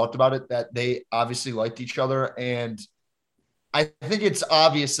media has talked about it, that they obviously liked each other. And I think it's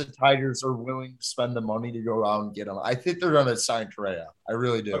obvious that Tigers are willing to spend the money to go out and get him. I think they're going to sign Correa. I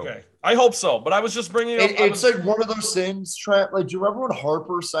really do. Okay. I hope so. But I was just bringing up. It's like one of those things, Trent. Like, do you remember when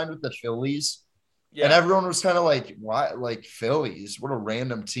Harper signed with the Phillies? Yeah. And everyone was kind of like, why? Like, Phillies? What a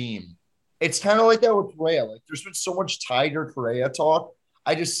random team. It's kind of like that with Correa. Like, there's been so much Tiger Correa talk.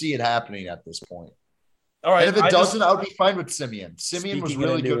 I just see it happening at this point. All right. And if it doesn't, I would be fine with Simeon. Simeon was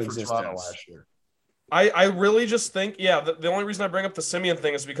really good for Toronto last year. I really just think, the only reason I bring up the Simeon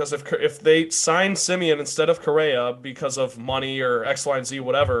thing is because if they sign Simeon instead of Correa because of money or X, Y, and Z,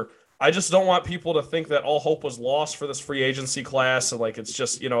 whatever, I just don't want people to think that all hope was lost for this free agency class. And like, it's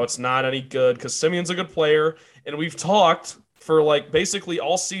just, it's not any good because Simeon's a good player. And we've talked for like basically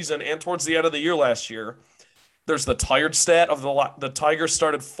all season and towards the end of the year last year. There's the tired stat of the Tigers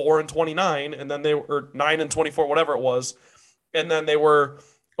started 4-29, and then they were 9-24, whatever it was, and then they were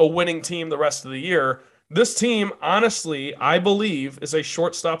a winning team the rest of the year. This team, honestly, I believe, is a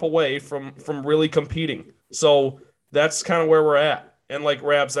short stop away from really competing. So that's kind of where we're at. And like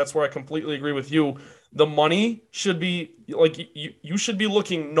Rabs, that's where I completely agree with you. The money should be like you should be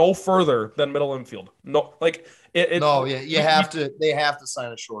looking no further than middle infield. No, like they have to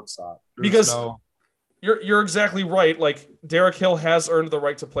sign a shortstop because. You're exactly right. Like Derek Hill has earned the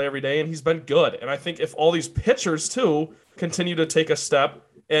right to play every day, and he's been good. And I think if all these pitchers too continue to take a step,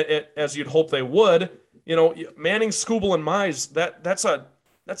 as you'd hope they would, Manning, Skubal, and Mize,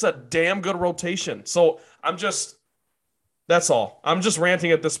 that's a damn good rotation. So that's all. I'm just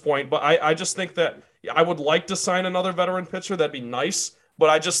ranting at this point, but I just think that I would like to sign another veteran pitcher. That'd be nice. But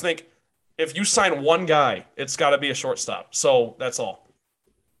I just think if you sign one guy, it's got to be a shortstop. So that's all.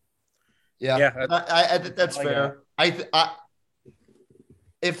 Yeah, I think that's fair.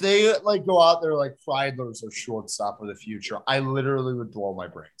 If they like go out there like Friedler's a shortstop for the future, I literally would blow my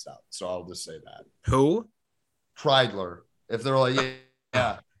brains out. So I'll just say that. Who? Friedler. If they're like,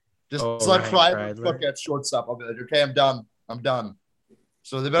 just let Friedler look at shortstop, I'll be like, okay, I'm done.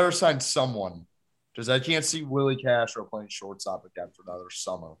 So they better sign someone because I can't see Willie Castro playing shortstop again for another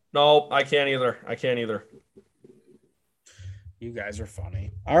summer. No, I can't either. You guys are funny.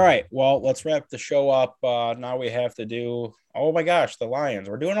 All right. Well, let's wrap the show up. Now we have to do, oh my gosh, the Lions.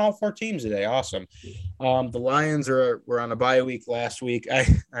 We're doing all 4 teams today. Awesome. The Lions were on a bye week last week.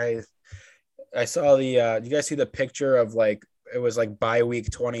 I saw you guys see the picture of like, it was like bye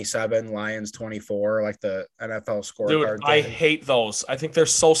week 27, Lions 24, like the NFL scorecard. Dude, I hate those. I think they're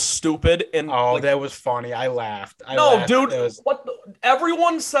so stupid. And that was funny. I laughed.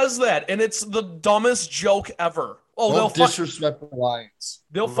 Everyone says that, and it's the dumbest joke ever. Oh, they'll disrespect the Lions.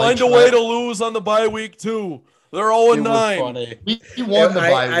 They'll find a way to lose on the bye week too. They're 0-9. He won the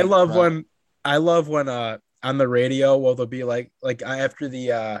bye week. I love when on the radio, they'll be like after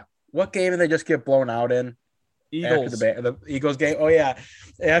the what game did they just get blown out in? Eagles. After the Eagles game. Oh yeah,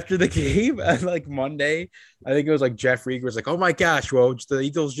 after the game, like Monday, I think it was like Jeff Rieger was like, "Oh my gosh, Woj, the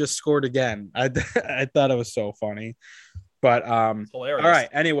Eagles just scored again." I thought it was so funny, but hilarious. All right,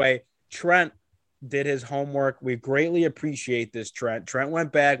 anyway, Trent. did his homework. We greatly appreciate this, Trent. Trent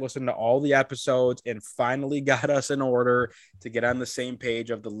went back, listened to all the episodes, and finally got us in order to get on the same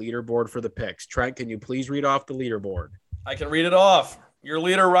page of the leaderboard for the picks. Trent, can you please read off the leaderboard? I can read it off. Your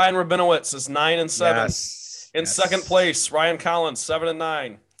leader, Ryan Rabinowitz, is 9-7. Yes. In second place, Ryan Collins,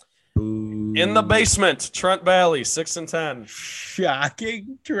 7-9. Ooh. In the basement, Trent Bailey, 6-10.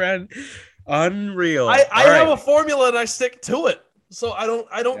 Shocking, Trent. Unreal. I have a formula and I stick to it. So I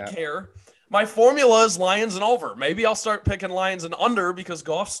don't care. My formula is Lions and over. Maybe I'll start picking Lions and under because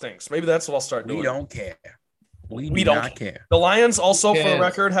golf stinks. Maybe that's what I'll start doing. We don't care. We don't not care. The Lions also, for the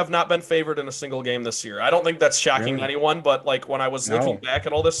record, have not been favored in a single game this year. I don't think that's shocking to anyone, but like when I was looking back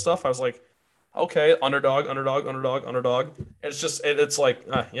at all this stuff, I was like, okay, underdog. It's just, it's like,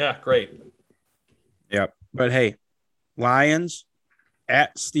 yeah, great. Yep. But hey, Lions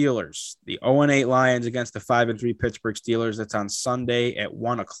at Steelers. The 0-8 Lions against the 5-3 Pittsburgh Steelers. That's on Sunday at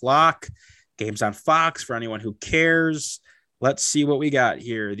 1:00. Game's on Fox for anyone who cares. Let's see what we got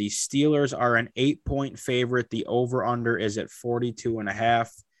here. The Steelers are an 8-point favorite. The over-under is at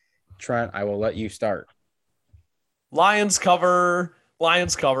 42.5. Trent, I will let you start. Lions cover.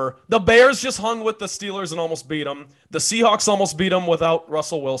 The Bears just hung with the Steelers and almost beat them. The Seahawks almost beat them without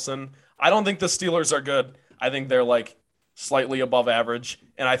Russell Wilson. I don't think the Steelers are good. I think they're like slightly above average,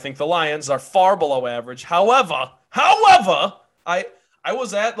 and I think the Lions are far below average. However, I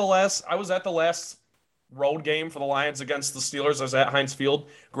was at the last road game for the Lions against the Steelers. I was at Heinz Field.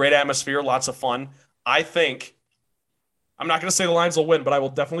 Great atmosphere, lots of fun. I think I'm not going to say the Lions will win, but I will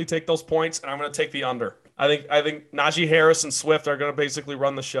definitely take those points, and I'm going to take the under. I think Najee Harris and Swift are going to basically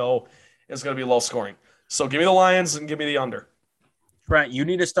run the show. It's going to be low scoring. So give me the Lions and give me the under. Trent, you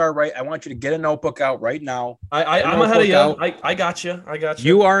need to start right. I want you to get a notebook out right now. I'm ahead of you. I got you.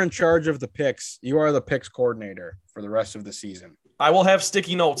 You are in charge of the picks. You are the picks coordinator for the rest of the season. I will have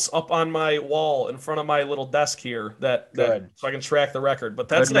sticky notes up on my wall in front of my little desk here that so I can track the record. But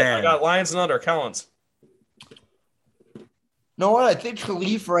that's it. I got Lions and under. Collins. You know what? I think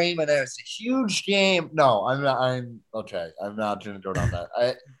Khalif Raymond has a huge game. No, I'm not. I'm okay. I'm not going to go down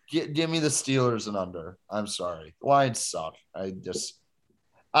that. Give me the Steelers and under. I'm sorry. Lions suck.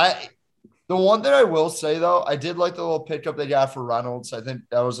 The one that I will say, though, I did like the little pickup they got for Reynolds. I think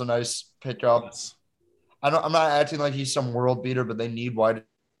that was a nice pickup. Yes. I'm not acting like he's some world beater, but they need wide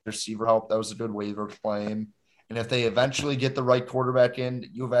receiver help. That was a good waiver claim. And if they eventually get the right quarterback in,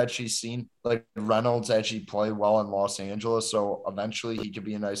 you've actually seen like Reynolds actually play well in Los Angeles. So eventually he could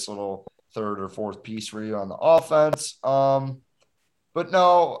be a nice little third or fourth piece for you on the offense. But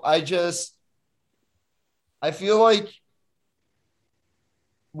no, I feel like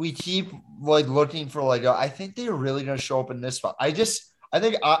we keep like looking for like, I think they're really going to show up in this spot. I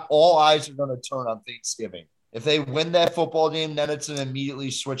think all eyes are going to turn on Thanksgiving. If they win that football game, then it's an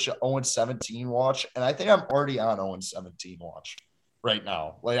immediately switch to 0-17 watch. And I think I'm already on 0-17 watch right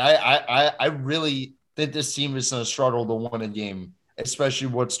now. Like I really think this team is going to struggle to win a game, especially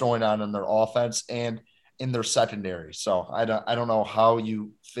what's going on in their offense and in their secondary. So I don't know how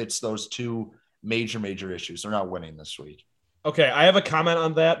you fix those two major issues. They're not winning this week. Okay, I have a comment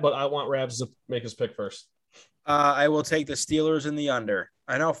on that, but I want Rabs to make his pick first. I will take the Steelers in the under.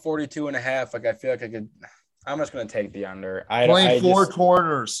 I know 42.5. Like I feel like I'm just going to take the under. Playing four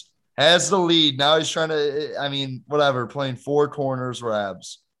corners, has the lead. Now he's trying to. Whatever. Playing four corners,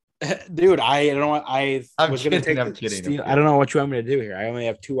 Rabs. Dude, I don't know. I don't know what you want me to do here. I only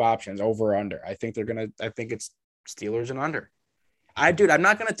have two options: over or under. I think it's Steelers and under. I'm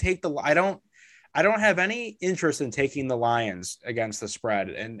not going to take I don't have any interest in taking the Lions against the spread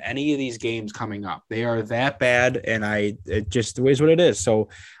in any of these games coming up. They are that bad, and it just is what it is. So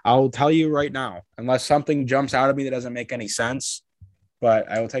I'll tell you right now, unless something jumps out at me that doesn't make any sense, but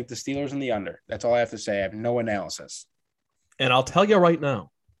I will take the Steelers and the under. That's all I have to say. I have no analysis. And I'll tell you right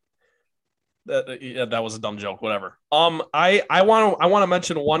now, that was a dumb joke. Whatever. I want to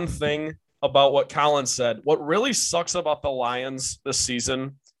mention one thing about what Colin said. What really sucks about the Lions this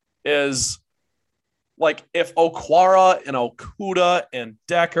season is, like, if Okwara and Okuda and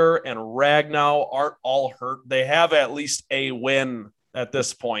Decker and Ragnow aren't all hurt, they have at least a win at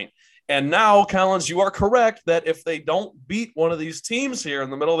this point. And now, Collins, you are correct that if they don't beat one of these teams here in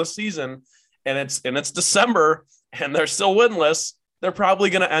the middle of the season, and it's December and they're still winless, they're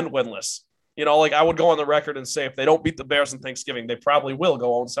probably going to end winless. You know, like I would go on the record and say if they don't beat the Bears on Thanksgiving, they probably will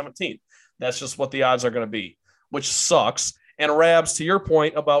go 0-17. That's just what the odds are going to be, which sucks. And Rabs, to your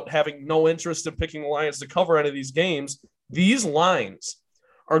point about having no interest in picking the Lions to cover any of these games, these lines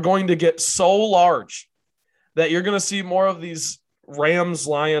are going to get so large that you're going to see more of these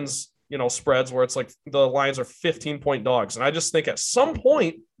Rams-Lions, spreads where it's like the Lions are 15-point dogs. And I just think at some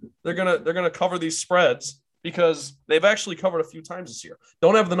point they're gonna cover these spreads because they've actually covered a few times this year.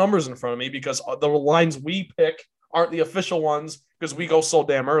 Don't have the numbers in front of me because the lines we pick aren't the official ones because we go so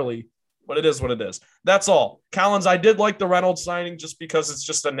damn early. But it is what it is. That's all. Collins, I did like the Reynolds signing just because it's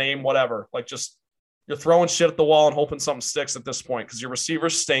just a name, whatever. Like just you're throwing shit at the wall and hoping something sticks at this point because your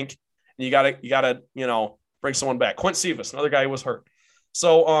receivers stink and you gotta bring someone back. Quint Cephas, another guy who was hurt.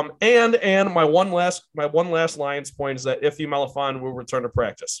 So and my one last Lions point is that Iffy Malafon will return to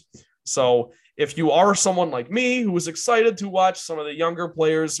practice. So if you are someone like me who was excited to watch some of the younger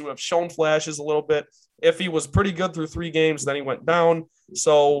players who have shown flashes a little bit, Iffy was pretty good through 3 games, then he went down.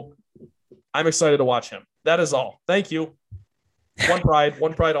 So I'm excited to watch him. That is all. Thank you. One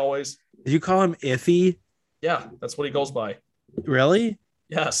pride always. Did you call him Iffy? Yeah, that's what he goes by. Really?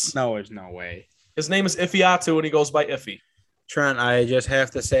 Yes. No, there's no way. His name is Iffiatu, and he goes by Iffy. Trent, I just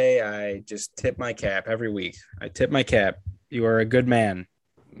have to say, I just tip my cap every week. I tip my cap. You are a good man.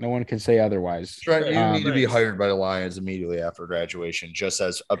 No one can say otherwise. Trent, you need to be hired by the Lions immediately after graduation, just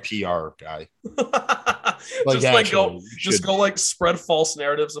as a PR guy. Go like spread false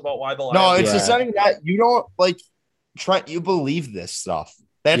narratives about why the Lions. No, it's just not even that. You don't like Trent. You believe this stuff.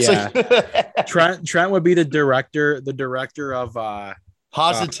 That's like Trent would be the director of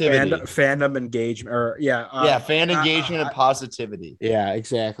positivity, fandom engagement, or fan engagement and positivity. Yeah,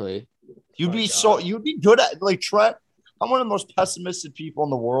 exactly. You'd be good at like Trent. I'm one of the most pessimistic people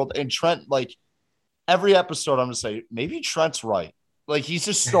in the world, and Trent, like every episode, I'm gonna say maybe Trent's right. Like he's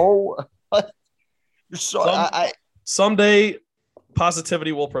just so. You're so. Someday,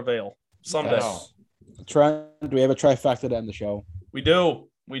 positivity will prevail. Someday. Trent, do we have a trifecta to end the show? We do.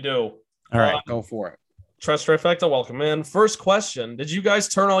 All right, go for it. Trent's Trifecta, welcome in. First question: did you guys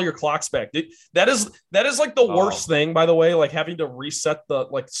turn all your clocks back? That is like the worst thing, by the way. Like having to reset the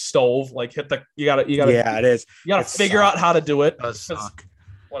stove, like hit the you gotta. Yeah, it is. You gotta figure out how to do it. It does suck.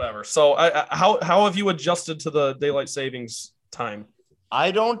 Whatever. So, how have you adjusted to the daylight savings time?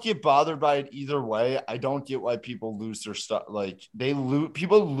 I don't get bothered by it either way. I don't get why people lose their stuff. Like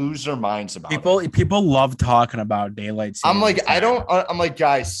people lose their minds about it. People love talking about daylight savings. I'm like,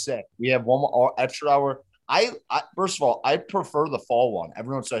 guys, sick. We have one more extra hour. I first of all, I prefer the fall one.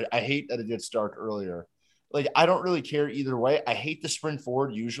 Everyone said I hate that it gets dark earlier. Like I don't really care either way. I hate the spring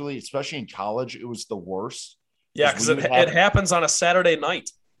forward usually, especially in college. It was the worst. Yeah, because it happens on a Saturday night.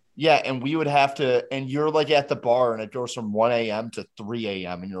 Yeah, and we would have to, and you're like at the bar, and it goes from 1 a.m. to 3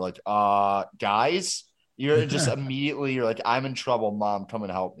 a.m., and you're like, guys, you're just immediately, you're like, I'm in trouble, Mom, come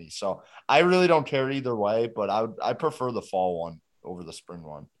and help me. So I really don't care either way, but I prefer the fall one over the spring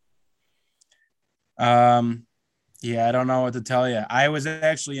one. Yeah, I don't know what to tell you. I was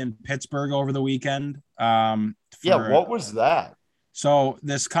actually in Pittsburgh over the weekend. What was that? So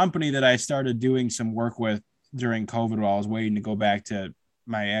this company that I started doing some work with during COVID while I was waiting to go back to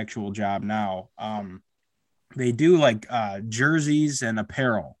my actual job now, they do like jerseys and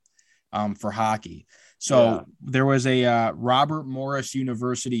apparel for hockey. So there was a Robert Morris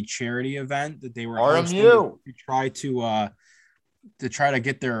University charity event that they were hosting to try to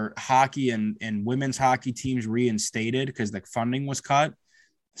get their hockey and women's hockey teams reinstated because the funding was cut.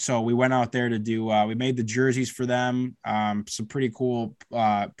 So we went out there to do we made the jerseys for them. Some pretty cool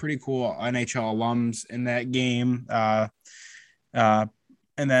NHL alums in that game.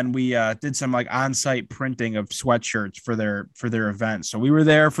 And then we did some like on-site printing of sweatshirts for their event. So we were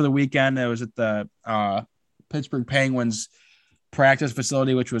there for the weekend. It was at the Pittsburgh Penguins practice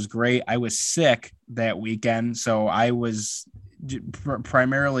facility, which was great. I was sick that weekend, so I was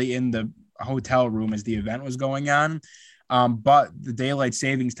primarily in the hotel room as the event was going on. But the daylight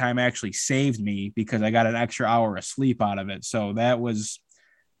savings time actually saved me because I got an extra hour of sleep out of it. So that was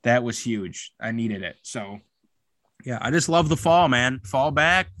huge. I needed it. So yeah, I just love the fall, man. Fall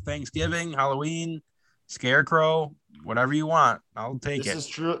back, Thanksgiving, Halloween, Scarecrow, whatever you want. I'll take it. This is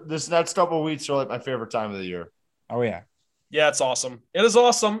true. This next couple of weeks are like my favorite time of the year. Oh, yeah. Yeah, it's awesome. It is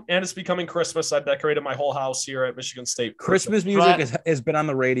awesome, and it's becoming Christmas. I decorated my whole house here at Michigan State. Christmas music has been on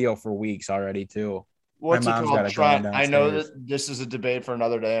the radio for weeks already, too. What's it called, Trent? I know that this is a debate for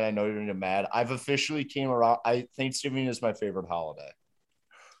another day, and I know you're going to get mad. I've officially came around. Thanksgiving is my favorite holiday.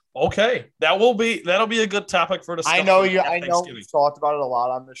 Okay, that'll be a good topic for discussion. I know we've talked about it a lot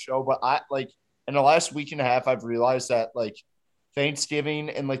on the show, but I like in the last week and a half, I've realized that like Thanksgiving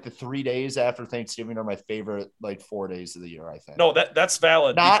and like the 3 days after Thanksgiving are my favorite like 4 days of the year. I think. No, that's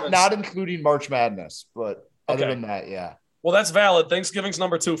valid. Not including March Madness, but other than that, yeah. Well, that's valid. Thanksgiving's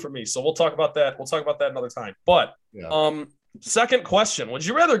number 2 for me, so we'll talk about that. We'll talk about that another time. But second question: would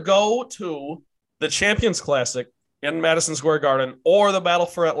you rather go to the Champions Classic in Madison Square Garden or the Battle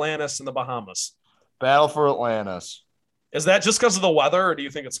for Atlantis in the Bahamas? Battle for Atlantis. Is that just because of the weather, or do you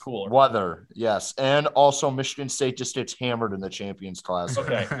think it's cooler? Weather, yes. And also Michigan State just gets hammered in the Champions Classic.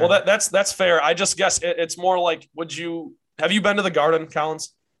 Okay. Well, that's fair. I just guess it's more like, have you been to the Garden,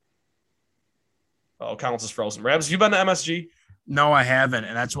 Collins? Oh, Collins is frozen. Rabs, you been to MSG? No, I haven't.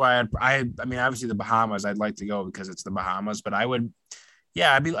 And that's why I mean, obviously the Bahamas, I'd like to go because it's the Bahamas, but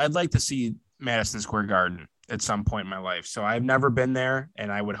I'd like to see Madison Square Garden at some point in my life. So I've never been there,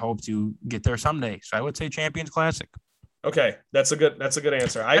 and I would hope to get there someday. So I would say Champions Classic. Okay, that's a good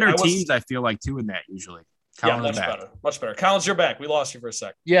answer. Teams, I feel like, too, in that usually. Collins much better. Collins, you're back. We lost you for a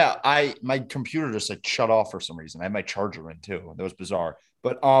sec. Yeah, my computer just like shut off for some reason. I had my charger in too. That was bizarre.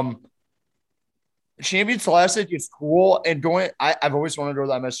 But Champions Classic is cool, and I've always wanted to go to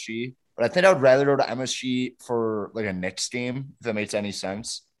the MSG, but I think I would rather go to MSG for like a Knicks game, if that makes any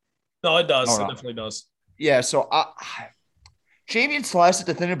sense. No, it does. It definitely does. Yeah, so Champions Classic,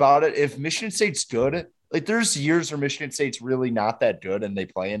 the thing about it, if Michigan State's good, like there's years where Michigan State's really not that good and they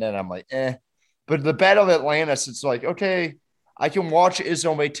play in it, and I'm like, eh. But the Battle of Atlantis, it's like, okay, I can watch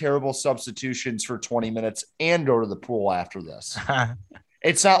Izzo make terrible substitutions for 20 minutes and go to the pool after this.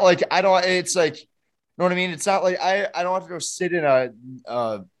 It's not like it's like, you know what I mean? It's not like I don't have to go sit in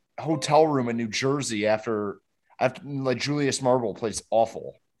a hotel room in New Jersey after like Julius Marble plays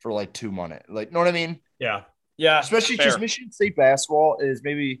awful for like 2 months. Like, you know what I mean? Yeah. Yeah. Especially because Michigan State basketball is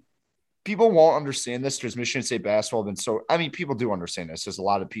maybe people won't understand this because Michigan State basketball has been people do understand this. There's a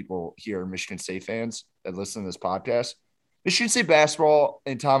lot of people here, Michigan State fans that listen to this podcast. Michigan State basketball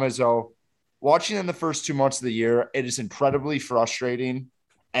and Tom Izzo, watching them the first 2 months of the year, it is incredibly frustrating.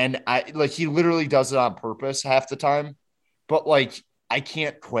 And he literally does it on purpose half the time, but like, I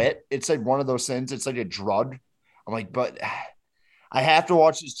can't quit. It's like one of those things. It's like a drug. I'm like, but I have to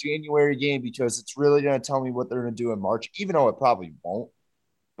watch this January game because it's really going to tell me what they're going to do in March, even though it probably won't.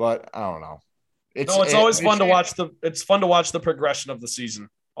 But I don't know. It's always fun to watch the progression of the season.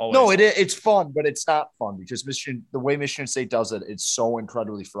 Always. No, it's fun, but it's not fun because the way Michigan State does it, it's so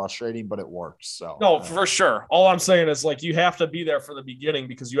incredibly frustrating, but it works. So no, for sure. All I'm saying is like you have to be there for the beginning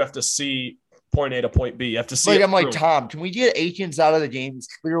because you have to see point A to point B. You have to see. Like I'm like, Tom, can we get Akins out of the game? He's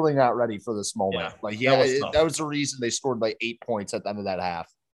clearly not ready for this moment. That was the reason they scored like 8 points at the end of that half.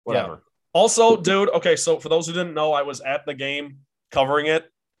 Whatever. Yeah. Also, dude. Okay, so for those who didn't know, I was at the game covering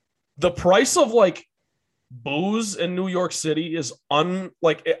it. The price of like booze in New York City is I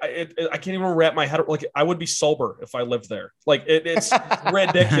can't even wrap my head. Like I would be sober if I lived there. Like it's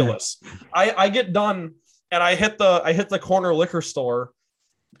ridiculous. I get done and I hit the corner liquor store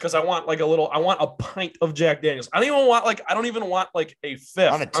because I want a pint of Jack Daniels. I don't even want a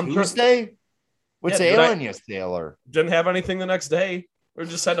fifth on a Tuesday. What's ailing you, Taylor? Didn't have anything the next day. We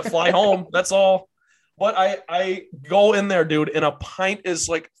just had to fly home. That's all. But I go in there, dude, and a pint is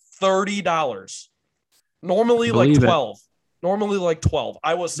like $30. Normally like 12. Normally like 12.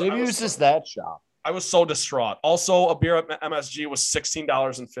 Maybe it was just that shop. I was so distraught. Also, a beer at MSG was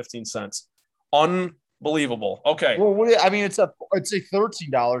 $16.15. Unbelievable. Okay. Well, it's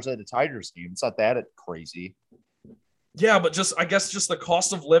 $13 at a Tigers game. It's not that crazy. Yeah, but I guess the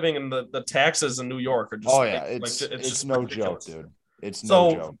cost of living and the taxes in New York are just. Oh yeah, it's just no ridiculous. Joke, dude. It's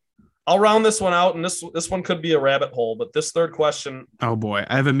no joke. I'll round this one out, and this one could be a rabbit hole, but this third question. Oh boy,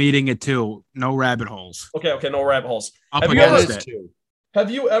 I have a meeting at 2. No rabbit holes. Okay, no rabbit holes. Have you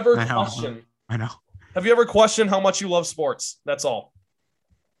ever questioned? I know. Have you ever questioned how much you love sports? That's all.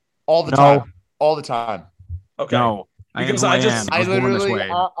 All the time. All the time. Okay. No, because I literally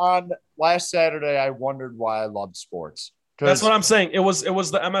on last Saturday I wondered why I loved sports. That's what I'm saying. It was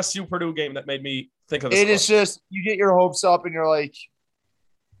the MSU Purdue game that made me think of this. It is just you get your hopes up and you're like.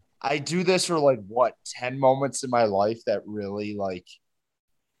 I do this for 10 moments in my life that really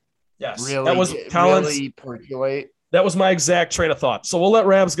that was Collins, really percolate. That was my exact train of thought. So we'll let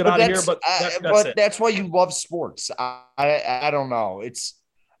Rabs get out of here, but that's why you love sports. I don't know. It's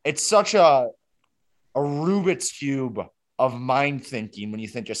such a Rubik's cube of mind thinking when you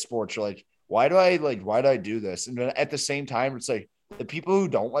think of sports. You're like, why do I do this? And then at the same time, it's like the people who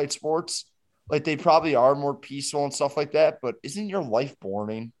don't like sports, like they probably are more peaceful and stuff like that. But isn't your life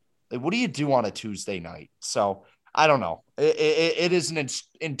boring? Like, what do you do on a Tuesday night? So I don't know. It is an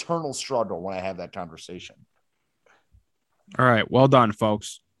internal struggle when I have that conversation. All right. Well done,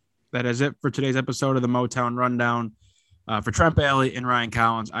 folks. That is it for today's episode of the Motown Rundown. For Trent Bailey and Ryan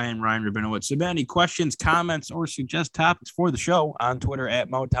Collins, I am Ryan Rabinowitz. Submit any questions, comments, or suggest topics for the show on Twitter at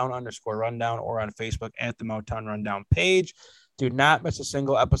Motown_Rundown or on Facebook at the Motown Rundown page. Do not miss a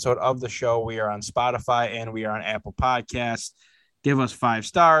single episode of the show. We are on Spotify and we are on Apple Podcasts. Give us 5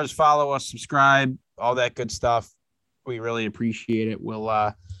 stars, follow us, subscribe, all that good stuff. We really appreciate it. We'll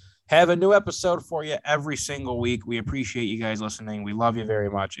have a new episode for you every single week. We appreciate you guys listening. We love you very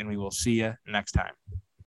much, and we will see you next time.